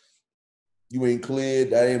 Like, you ain't cleared,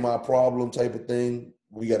 that ain't my problem type of thing.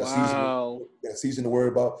 We got a season to worry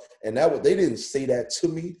about. And they didn't say that to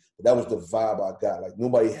me, but that was the vibe I got. Like,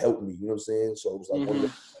 nobody helped me, you know what I'm saying? So it was like one of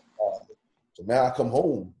the So now I come home,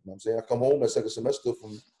 you know what I'm saying? I come home that second semester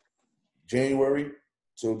from January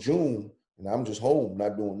till June, and I'm just home,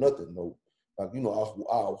 not doing nothing. No, like, you know,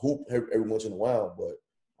 I'll hoop every once in a while, but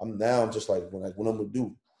I'm just like, what I'm gonna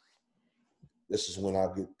do. This is when I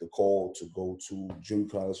get the call to go to junior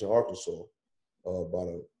college in Arkansas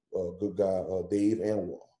by a good guy, Dave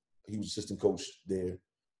Anwar. He was assistant coach there,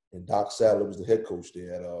 and Doc Sadler was the head coach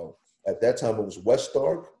there. At that time, it was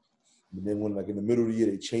Westark, and then when, like, in the middle of the year,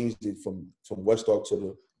 they changed it from Westark to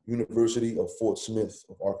the University of Fort Smith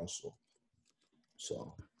of Arkansas.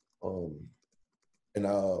 So, and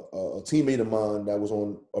a teammate of mine that was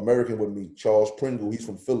on American with me, Charles Pringle, he's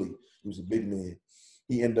from Philly. He was a big man.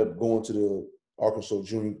 He ended up going to the Arkansas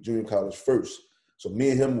Junior College first. So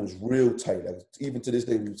me and him was real tight. Like, even to this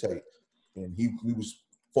day, we were tight. And we was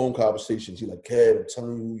phone conversations. He like, Kev, I'm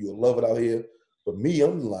telling you, you'll love it out here. But me,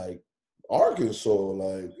 I'm like, Arkansas,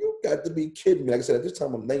 like, you got to be kidding me. Like I said, at this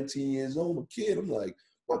time, I'm 19 years old, I'm a kid. I'm like,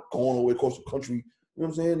 I'm not going all the way across the country. You know what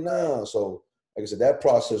I'm saying? Nah. So, like I said, that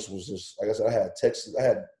process was just, like I said, I had Texas, I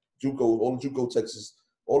had JUCO, all the JUCO Texas,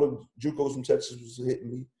 all the JUCOs from Texas was hitting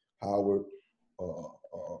me. Howard,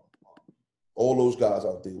 all those guys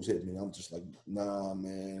out there was hitting me. I'm just like, nah,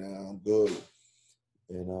 man, I'm good.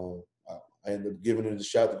 And I ended up giving it a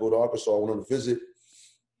shot to go to Arkansas. I went on a visit,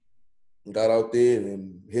 got out there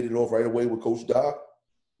and hit it off right away with Coach Doc.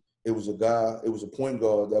 It was a point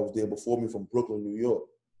guard that was there before me from Brooklyn, New York.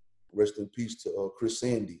 Rest in peace to Chris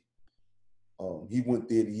Sandy. He went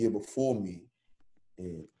there the year before me,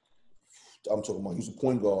 and I'm talking about, he was a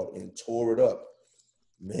point guard and tore it up,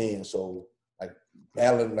 man. So, like,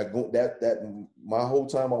 battling, like, that my whole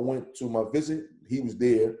time I went to my visit, he was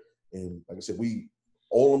there, and like I said,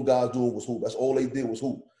 all them guys doing was hoop. That's all they did was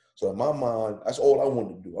hoop. So in my mind, that's all I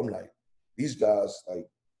wanted to do. I'm like, these guys, like,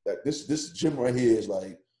 this gym right here is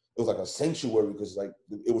like, it was like a sanctuary, because, like,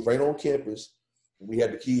 it was right on campus, and we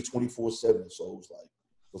had the key 24/7. So it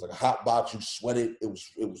was like a hot box. You sweated.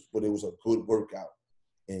 But it was a good workout.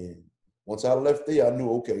 And once I left there, I knew,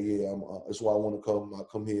 okay, yeah, that's why I want to come. I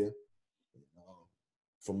come here.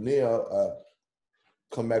 From there, I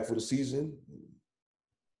come back for the season.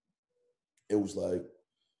 It was like,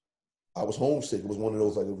 I was homesick. It was one of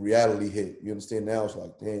those, like, a reality hit. You understand? Now it's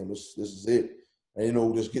like, damn, this is it. And, you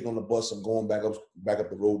know, just getting on the bus and going back up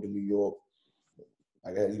the road to New York.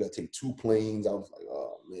 You got to take 2 planes. I was like,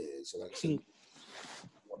 oh, man. So, like I said,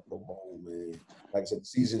 I want to go home, man. Like I said, the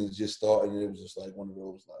season is just starting, and it was just like one of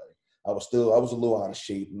those, like, I was a little out of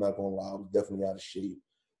shape. I'm not going to lie. I was definitely out of shape.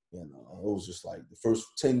 And it was just like the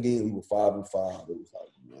first 10 games, we were 5-5. It was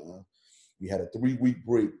like, man, we had a 3-week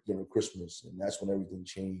break during Christmas, and that's when everything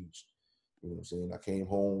changed. You know what I'm saying? I came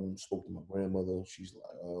home, spoke to my grandmother. She's like,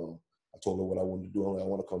 I told her what I wanted to do. I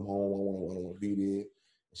want to come home. I want to be there.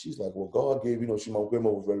 And she's like, well, God gave, you know, my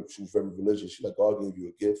grandmother was very religious. She's like, God gave you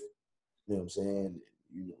a gift. You know what I'm saying?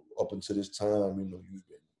 You know, up until this time, you know,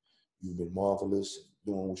 you've been marvelous,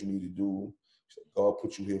 doing what you need to do. She's like, God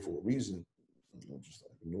put you here for a reason. And I'm just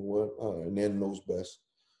like, you know what? All right, and then knows best.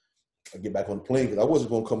 I get back on the plane, because I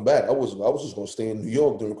wasn't going to come back. I was just going to stay in New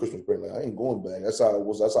York during Christmas break. Like, I ain't going back. That's how I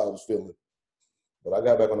was feeling. But I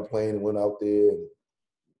got back on the plane and went out there, and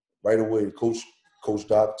right away, Coach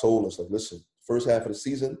Doc told us, like, listen, first half of the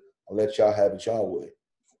season, I'll let y'all have it y'all way.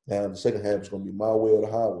 Now the second half is going to be my way or the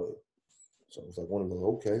highway. So it was like one of those,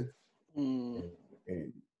 okay.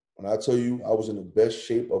 And when I tell you, I was in the best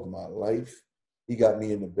shape of my life. He got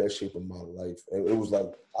me in the best shape of my life. It was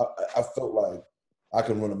like, I felt like I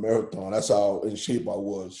can run a marathon. That's how in shape I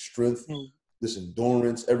was. Strength, this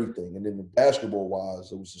endurance, everything. And then the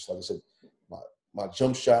basketball-wise, it was just, like I said, my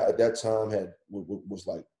jump shot at that time was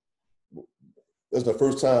like, it was the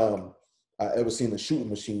first time I ever seen a shooting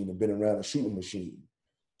machine and been around a shooting machine.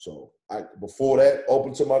 So before that, up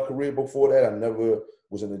until my career before that, I never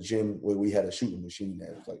was in a gym where we had a shooting machine.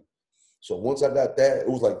 That was like, so once I got that, it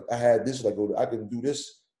was like I had this, like, I can do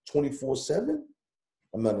this 24/7.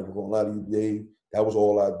 I'm not even gonna lie to you, Dave. That was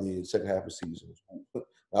all I did second half of the season.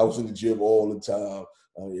 I was in the gym all the time.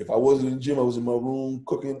 If I wasn't in the gym, I was in my room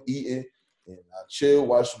cooking, eating, and I chill,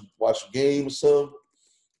 watch a game or something,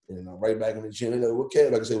 and I'm right back in the gym. And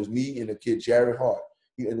like I said, it was me and the kid Jared Hart.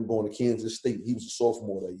 He ended up going to Kansas State. He was a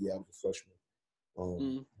sophomore that year. I was a freshman.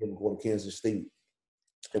 He ended up going to Kansas State.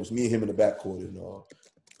 It was me and him in the backcourt, and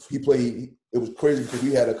he played. It was crazy because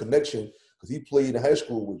we had a connection because he played in high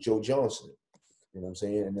school with Joe Johnson. You know what I'm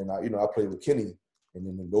saying? And then I played with Kenny, and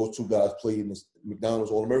then those two guys played in this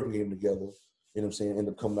McDonald's All-American game together. You know what I'm saying?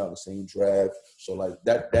 Ended up coming out in the same draft. So like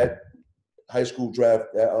that high school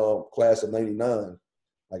draft, that class of '99,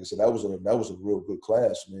 like I said, that was a real good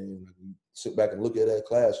class, man. Like, you sit back and look at that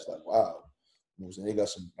class, it's like, wow. You know what I'm saying? They got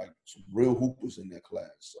some real hoopers in that class.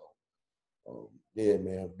 So yeah,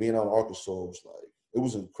 man, being out in Arkansas was like, it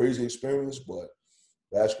was a crazy experience, but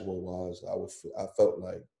basketball wise, I felt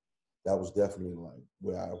like that was definitely like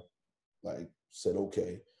where I like said,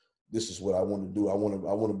 okay, this is what I want to do. I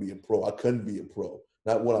want to be a pro. I couldn't be a pro.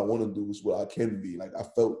 Not what I want to do, is what I can be. Like I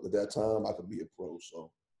felt at that time I could be a pro. So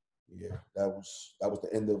yeah, that was the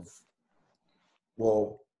end of.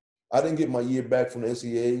 Well, I didn't get my year back from the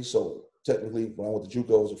NCAA, so technically when I went to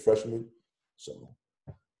JUCO, I was a freshman. So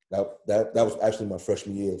that was actually my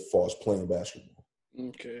freshman year as far as playing basketball.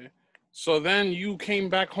 Okay. So then you came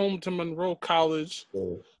back home to Monroe College.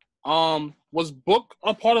 Yeah. Was Book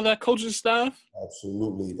a part of that coaching staff?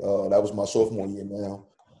 Absolutely. That was my sophomore year now.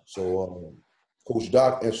 So Coach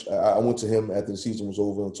Doc, I went to him after the season was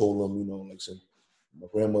over and told him, like I said, my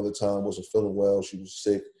grandmother at the time wasn't feeling well. She was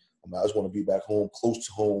sick. I just want to be back home, close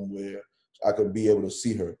to home, where I could be able to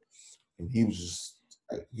see her. And he was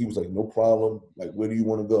like, no problem. Like, where do you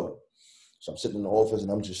want to go? So I'm sitting in the office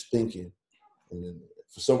and I'm just thinking. And then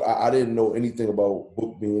I didn't know anything about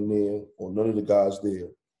Book being there or none of the guys there.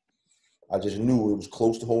 I just knew it was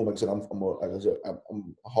close to home. Like I said, I'm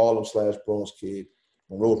a Harlem/Bronx kid.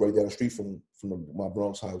 Monroe's right down the street from my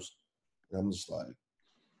Bronx house. And I'm just like,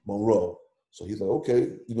 Monroe. So he's like,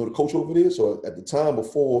 okay, you know the coach over there? So at the time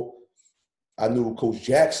before, I knew Coach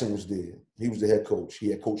Jackson was there. He was the head coach. He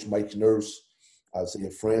had Coach Mike Nurse,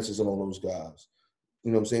 Isaiah Francis, and all those guys.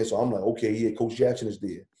 You know what I'm saying? So I'm like, okay, yeah, Coach Jackson is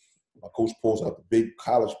there. My coach pulls out the big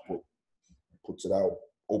college book, puts it out,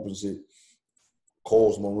 opens it,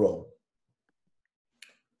 calls Monroe.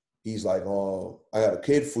 He's like, I got a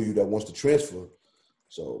kid for you that wants to transfer.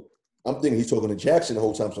 So I'm thinking he's talking to Jackson the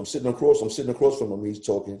whole time. So I'm sitting across from him. He's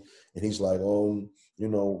talking, and he's like,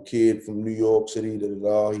 kid from New York City, he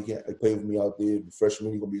can't play with me out there.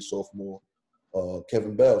 Freshman, he's gonna be a sophomore.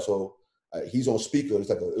 Kevin Bell. So he's on speaker. It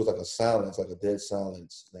was like a silence, like a dead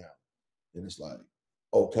silence now. And it's like,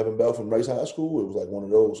 oh, Kevin Bell from Rice High School. It was like one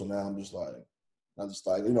of those. So now I'm just like, I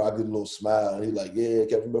did a little smile. And he's like, yeah,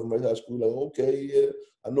 Kevin Bell from Rice High School. Like, okay, yeah,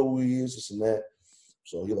 I know who he is, this and that.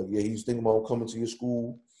 So he's like, yeah, he's thinking about coming to your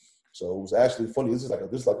school. So it was actually funny. This is like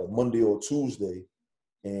a Monday or Tuesday,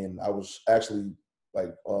 and I was actually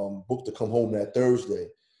like booked to come home that Thursday.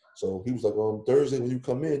 So he was like, Thursday when you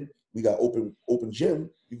come in, we got open gym.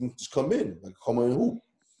 You can just come in, like come in and hoop.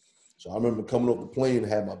 So I remember coming off the plane,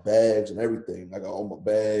 had my bags and everything. I got all my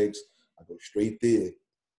bags. I go straight there.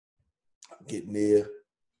 I'm getting there.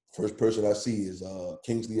 First person I see is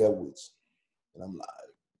Kingsley Edwards. And I'm like,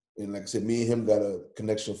 and like I said, me and him got a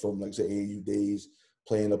connection from, like I said, AAU days,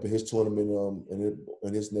 playing up in his tournament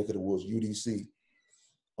in his neck of the woods, UDC.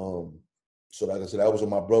 So like I said, that was with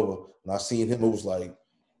my brother. When I seen him, it was like,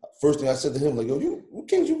 first thing I said to him, like, yo,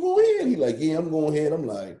 can't you go in? He like, yeah, I'm going in. I'm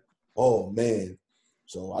like, oh, man.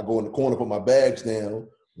 So I go in the corner, put my bags down.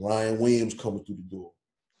 Ryan Williams coming through the door.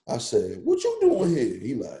 I said, what you doing here?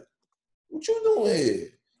 He like, what you doing here?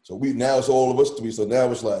 So now it's all of us three. So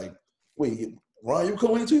now it's like, wait, Ryan, you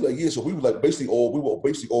coming in too? Like, yeah. So we were basically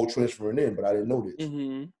all transferring in, but I didn't know this.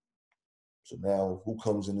 Mm-hmm. So now who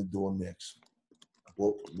comes in the door next?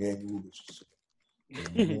 Book, man,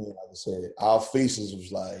 like I said, our faces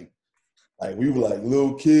was like we were like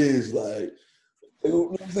little kids, like, you know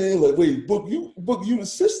what I'm saying? Like, wait, Book, you the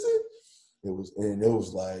assistant? It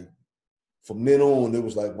was like, from then on, it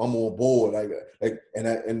was like, I'm on board.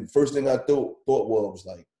 And the first thing I thought was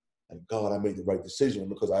like, God, I made the right decision,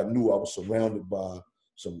 because I knew I was surrounded by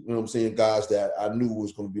some, you know what I'm saying, guys that I knew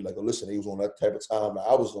was going to be like, listen, they was on that type of time that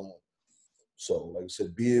I was on. So, like I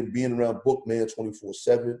said, being around Book, man,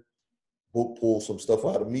 24/7, Book pulled some stuff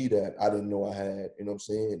out of me that I didn't know I had, you know what I'm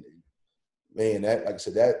saying? And man, that, like I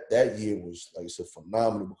said, that year was, like I said,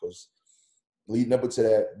 phenomenal, because leading up to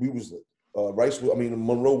that, we was,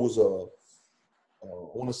 Monroe was I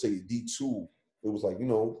want to say D2. It was like,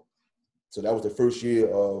 so that was the first year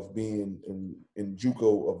of being in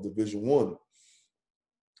JUCO of Division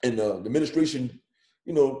I. And the administration,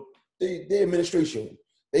 their administration,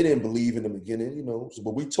 they didn't believe in the beginning, So,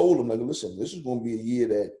 but we told them, like, listen, this is going to be a year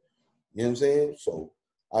that, you know what I'm saying? So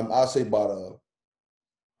I say by the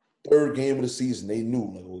third game of the season, they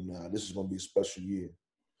knew, like, oh, nah, this is going to be a special year.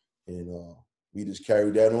 And we just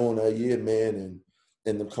carried that on that year, man. And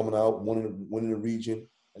and them coming out, winning the region.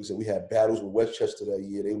 Like I said, we had battles with Westchester that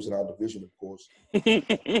year. They was in our division, of course.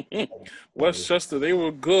 Westchester, they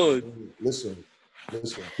were good. Listen.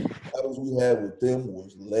 Battles we had with them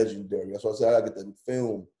was legendary. That's why I said I gotta get them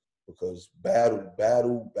film because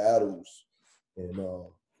battles. And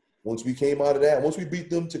once we came out of that, once we beat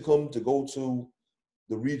them to go to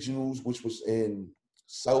the regionals, which was in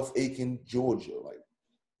South Aiken, Georgia, like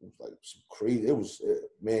it was like some crazy. It was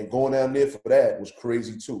man going down there for that was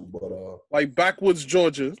crazy too. But like backwoods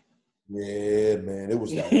Georgia. Yeah, man, it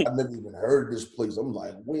was like I never even heard this place. I'm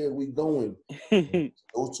like, where are we going?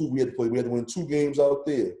 Those two we had to play. We had to win 2 games out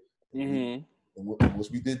there. And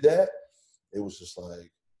once we did that, it was just like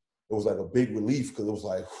it was like a big relief because it was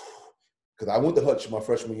like because I went to Hutch my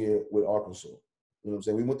freshman year with Arkansas. You know what I'm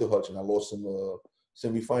saying? We went to Hutch and I lost in the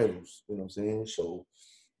semifinals. You know what I'm saying? So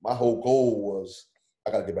my whole goal was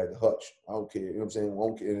I gotta get back to Hutch. I don't care. You know what I'm saying? I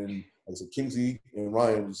don't care. And like I said, Kingsley and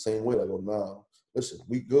Ryan was the same way. Like, oh, nah, listen,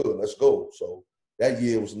 we good. Let's go. So that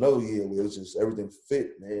year was another year where it was just everything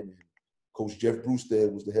fit, man. And Coach Jeff Brewster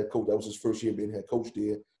was the head coach. That was his first year being head coach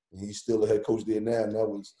there. And he's still the head coach there now. And that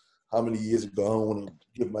was how many years ago? I don't want to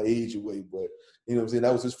give my age away, but you know what I'm saying?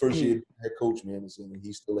 That was his first year head coach, man. And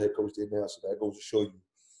he's still the head coach there now. So that goes to show you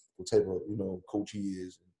what type of, coach he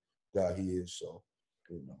is and guy he is. So,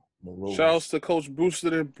 Shout outs to Coach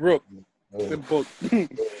Brewster and Brooke.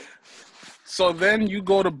 So then you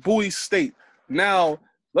go to Bowie State. Now,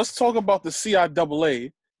 let's talk about the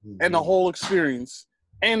CIAA and the whole experience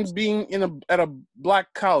and being at a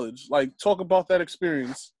black college. Like, talk about that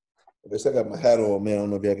experience. I guess I got my hat on, man. I don't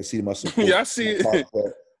know if y'all can see my support. Yeah, I see it.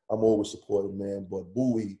 I'm always supportive, man. But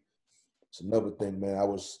Bowie, it's another thing, man. I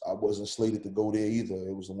wasn't slated to go there either.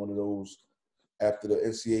 It was one of those, after the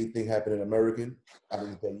NCAA thing happened in American, I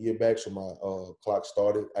didn't get that year back, so my clock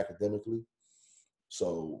started academically.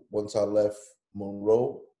 So once I left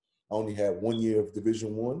Monroe, I only had 1 year of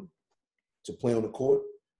Division I to play on the court,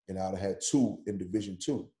 and I'd have had 2 in Division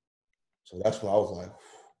II. So that's when I was like,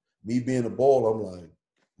 me being the ball, I'm like,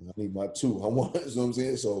 I need my 2. I want, you know what I'm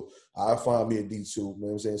saying? So I find me a D2, you know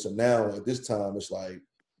what I'm saying? So now at this time, it's like,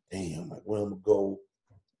 damn, like where I'm gonna go?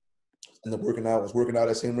 End up working out. I was working out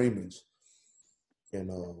at St. Raymond's. And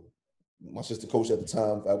my assistant coach at the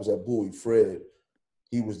time, I was at Bowie, Fred,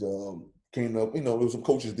 he was came up, there was some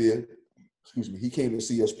coaches there. Excuse me. He came to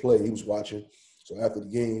see us play. He was watching. So after the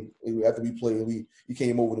game, after we played, he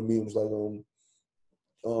came over to me and was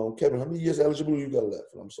like, Kevin, how many years eligibility you got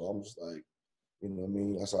left? And I'm just like, you know what I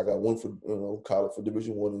mean? I said, I got 1 for college for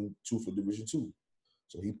Division I and 2 for Division II.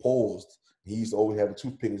 So he paused. He used to always have a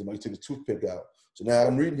toothpick. He took his toothpick out. So now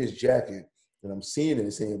I'm reading his jacket and I'm seeing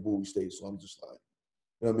it saying Bowie State. So I'm just like,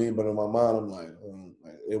 you know what I mean? But in my mind, I'm like,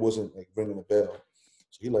 it wasn't like ringing a bell.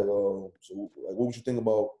 So he like, what would you think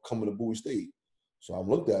about coming to Bowie State? So I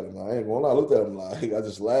looked at him. I ain't gonna lie. I looked at him like, I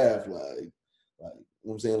just laughed like, you know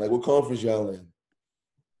what I'm saying? Like, what conference y'all in?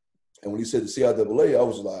 And when he said the CIAA, I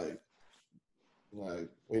was like, wait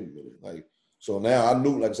a minute. Like, so now I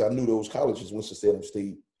knew, like I said, I knew those colleges, Winston-Salem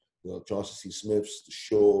State, the Johnson C. Smiths, the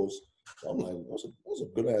Shores. So I'm like, that's a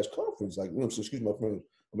good-ass conference. Like, so excuse my friend.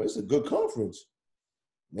 It's a good conference.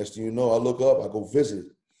 Next thing you know, I look up, I go visit.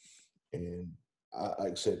 And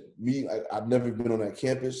like I said, I've never been on that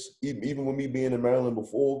campus. Even with me being in Maryland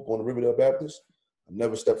before, going to Riverdale Baptist, I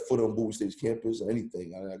never stepped foot on Bowie State's campus or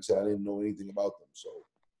anything. Like I said, I didn't know anything about them. So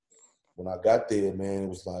when I got there, man, it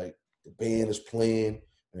was like the band is playing.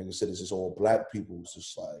 And like I said, it's just all black people. It's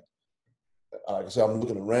just like I said, I'm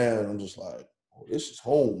looking around. I'm just like, oh, this is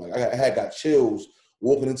home. Like I had got chills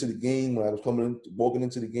walking into the game when I was walking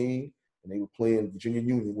into the game, and they were playing Virginia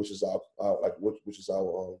Union, which is our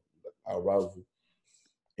rival.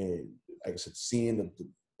 And like I said, seeing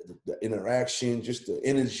the interaction, just the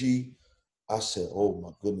energy, I said, oh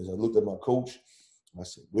my goodness. I looked at my coach. I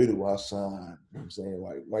said, where do I sign? You know what I'm saying?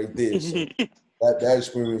 Like right there. So that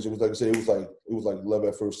experience, it was like I said, it was like love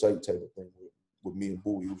at first sight type of thing with me and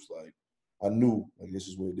Bowie. It was like I knew like this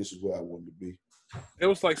is where I wanted to be. It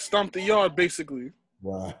was like stomp the yard, basically.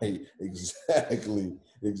 Right. Exactly.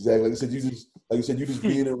 Like I said, you just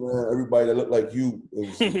being around everybody that looked like you. It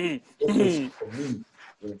was different for me.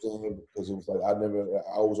 You know what I'm saying? Because it was like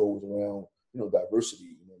I was always around, diversity.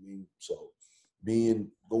 You know what I mean? So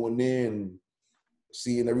going there and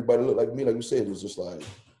seeing everybody look like me, like you said, it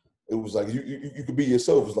was like you could be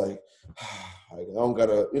yourself. It's like I don't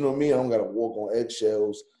gotta, you know what I mean? I don't gotta walk on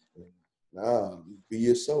eggshells. Nah, be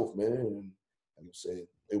yourself, man. And like I said,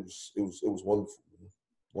 it was wonderful, man.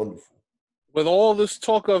 Wonderful. With all this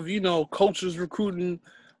talk of, coaches recruiting,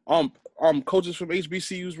 coaches from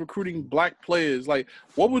HBCUs recruiting black players, like,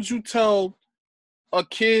 what would you tell a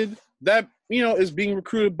kid that is being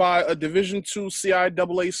recruited by a Division II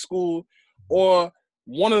CIAA school or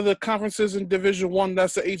one of the conferences in Division I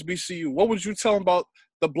that's the HBCU? What would you tell them about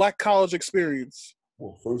the Black college experience?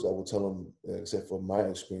 Well, first I would tell them, except for my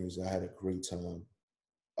experience, I had a great time.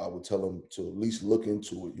 I would tell them to at least look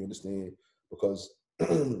into it, you understand? Because,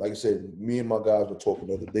 like I said, me and my guys were talking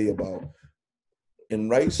the other day about, in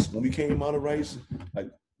Rice, when we came out of Rice, like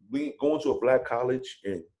we going to a Black college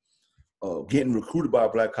and getting recruited by a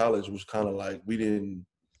Black college was kind of like we didn't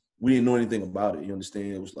know anything about it. You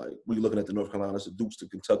understand? It was like we looking at the North Carolinas, the Dukes, the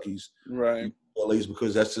Kentuckys, right? LA's,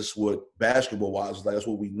 because that's just what basketball wise, like that's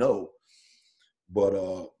what we know. But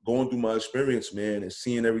going through my experience, man, and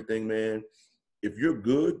seeing everything, man, if you're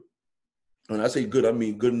good, and I say good, I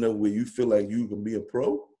mean good enough where you feel like you can be a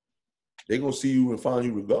pro, they're gonna see you and find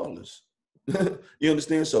you regardless. You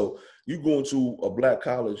understand? So you going to a Black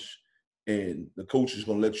college and the coach is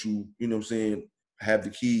gonna let you, you know what I'm saying, have the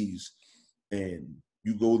keys, and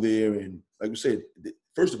you go there and like we said,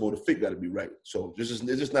 first of all, the fit gotta be right. So it's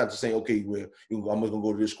just not to say, okay, well, I'm just gonna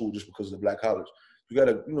go to this school just because of the Black college. You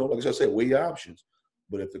gotta, like I said, weigh your options.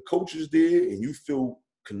 But if the coach is there and you feel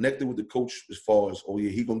connected with the coach as far as, oh yeah,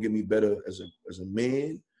 he gonna get me better as a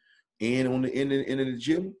man and on the end of the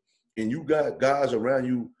gym, and you got guys around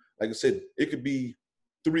you, like I said, it could be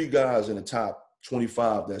 3 guys in the top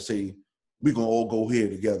 25 that say, we gonna all go here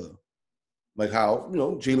together. Like how,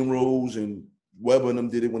 Jalen Rose and Webber and them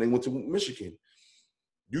did it when they went to Michigan.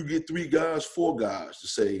 You get 3 guys, 4 guys to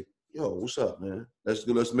say, yo, what's up, man?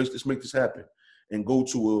 Let's make this happen. And go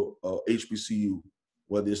to a HBCU,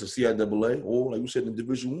 whether it's a CIAA or, like you said, in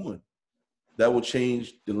Division I. That will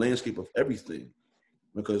change the landscape of everything.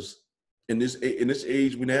 Because in this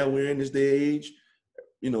age we're in, this day and age,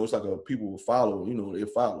 it's like people will follow, they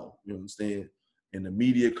follow, you understand? And the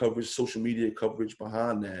media coverage, social media coverage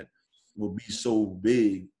behind that will be so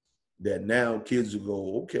big that now kids will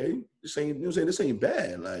go, okay, this ain't, this ain't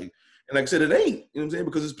bad. Like, and like I said, it ain't, you know what I'm saying?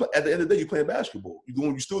 Because at the end of the day, you're playing basketball.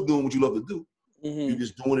 You're still doing what you love to do. Mm-hmm. You're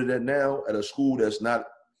just doing it now at a school that's not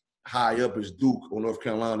high up as Duke or North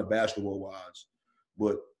Carolina basketball-wise.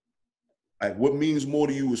 But like, what means more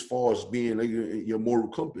to you as far as being like your moral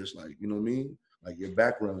compass, like, you know what I mean? Like your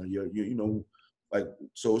background, your like,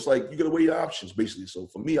 so it's like you gotta weigh your options, basically. So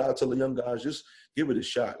for me, I'll tell the young guys, just give it a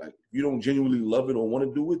shot. Like, if you don't genuinely love it or want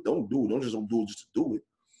to do it, don't do it. Don't do it just to do it.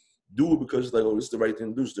 Do it because it's like, oh, this is the right thing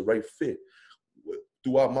to do. It's the right fit.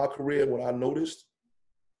 Throughout my career, what I noticed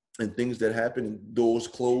and things that happened and doors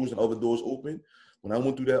closed and other doors open, when I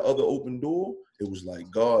went through that other open door, it was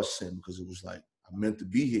like God sent, because it was like, I'm meant to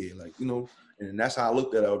be here. Like, and that's how I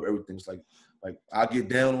looked at everything. It's like I get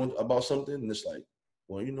down on about something and it's like,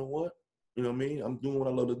 well, you know what? You know what I mean? I'm doing what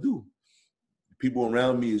I love to do. People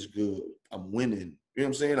around me is good. I'm winning. You know what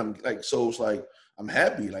I'm saying? I'm like, so it's like, I'm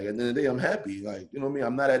happy. Like, at the end of the day, I'm happy. Like, you know what I mean?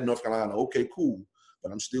 I'm not at North Carolina. Okay, cool.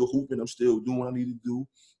 But I'm still hooping. I'm still doing what I need to do.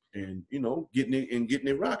 And, getting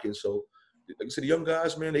it rocking. So, like I said, the young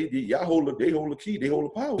guys, man, they hold the key. They hold the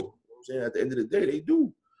power. You know what I'm saying? At the end of the day, they do. You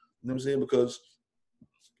know what I'm saying? Because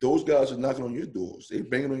those guys are knocking on your doors. They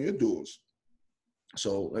banging on your doors.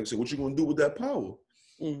 So, like I said, what you going to do with that power?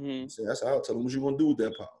 Mm-hmm. So that's how I tell them what you going to do with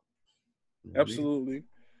that power. You know Absolutely. I mean?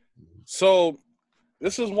 So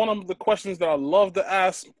this is one of the questions that I love to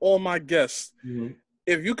ask all my guests. Mm-hmm.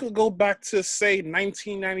 If you could go back to, say,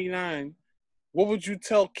 1999, what would you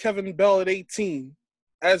tell Kevin Bell at 18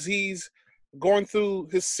 as he's going through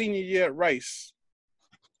his senior year at Rice?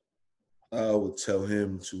 I would tell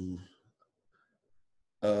him to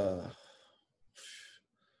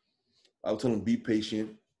I would tell him be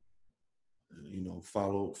patient,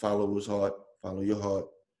 follow his heart, follow your heart,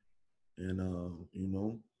 and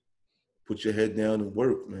put your head down and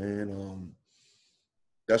work, man.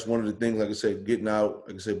 That's one of the things, like I said, getting out,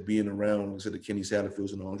 like I said, being around, like I said, the Kenny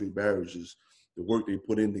Satterfields and the Andre Barriers, is the work they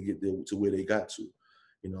put in to get there to where they got to.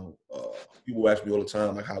 People ask me all the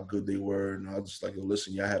time, like, how good they were, and I was just like, yo,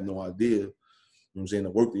 listen, y'all have no idea. You know what I'm saying?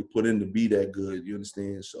 The work they put in to be that good, you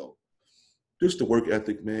understand? So just the work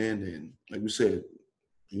ethic, man, and like we said,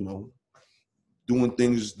 doing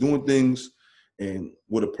things and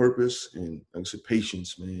with a purpose, and like I said,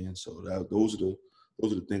 patience, man. So those are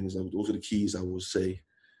the things, those are the keys I would say.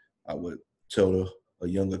 I would tell a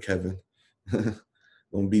younger Kevin,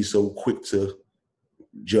 don't be so quick to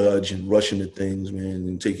judge and rush into things, man,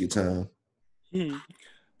 and take your time.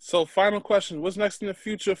 So final question, what's next in the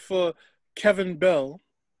future for Kevin Bell?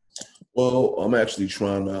 Well, I'm actually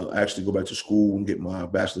trying to go back to school and get my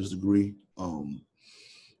bachelor's degree.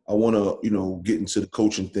 I want to, get into the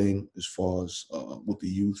coaching thing as far as with the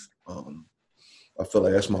youth. I feel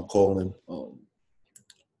like that's my calling.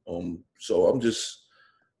 So I'm just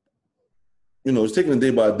it's taking it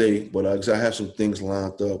day by day, but I have some things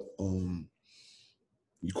lined up.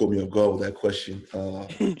 You caught me off guard with that question. I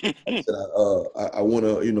said I want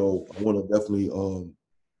to, definitely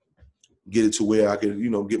get it to where I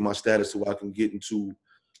can, get my status to where I can get into,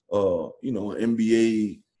 an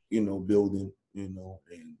MBA, building, and,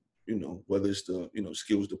 whether it's the,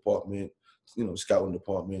 skills department, scouting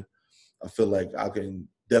department. I feel like I can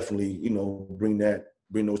definitely, bring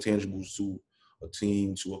those tangibles to a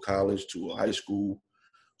team, to a college, to a high school.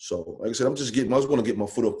 So, like I said, I just want to get my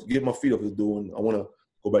feet up the door, and I want to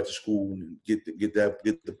go back to school and get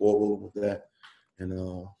the ball rolling with that. And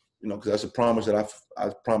because that's a promise that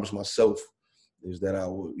I promised myself, is that I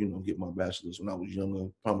would, get my bachelor's when I was younger.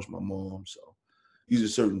 Promised my mom. So these are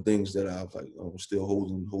certain things that I'm still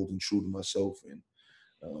holding true to myself.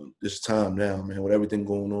 And this time now, man, with everything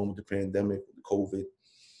going on with the pandemic, with the COVID,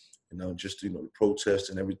 just the protests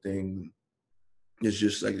and everything, it's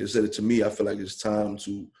just like I said, to me, I feel like it's time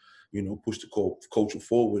to, push the culture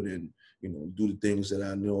forward and do the things that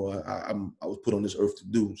I know I was put on this earth to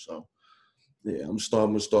do. So yeah, I'm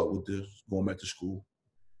gonna start with this, going back to school.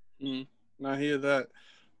 I hear that.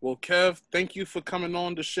 Well, Kev, thank you for coming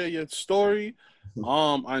on to share your story.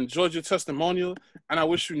 I enjoyed your testimonial, and I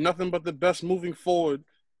wish you nothing but the best moving forward,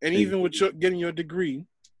 and even with getting your degree.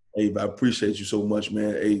 Hey, I appreciate you so much,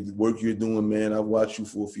 man. Hey, the work you're doing, man, I've watched you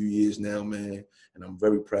for a few years now, man, and I'm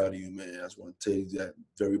very proud of you, man. I just want to tell you that,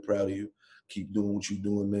 very proud of you. Keep doing what you're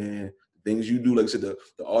doing, man. The things you do, like I said, the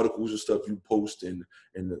articles and stuff you post, and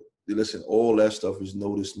listen, all that stuff is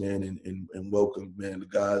noticed, man, and welcome, man. The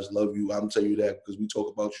guys love you. I'm telling you that because we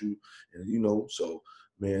talk about you, and so,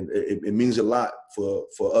 man, it means a lot for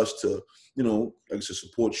us to, like I said,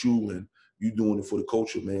 support you, and you doing it for the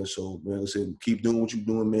culture, man. So, man, like I said, keep doing what you're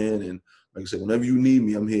doing, man. And like I said, whenever you need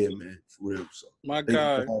me, I'm here, man, for real. So, my guy,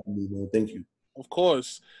 thank you for having me, man. Thank you. Of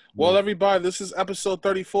course. Well, everybody, this is episode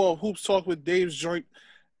 34 of Hoops Talk with Dave's Joint.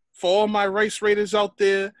 For all my race raiders out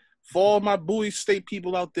there, for all my Bowie State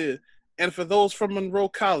people out there, and for those from Monroe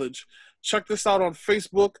College, check this out on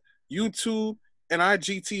Facebook, YouTube, and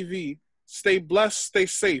IGTV. Stay blessed, stay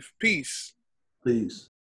safe. Peace. Peace.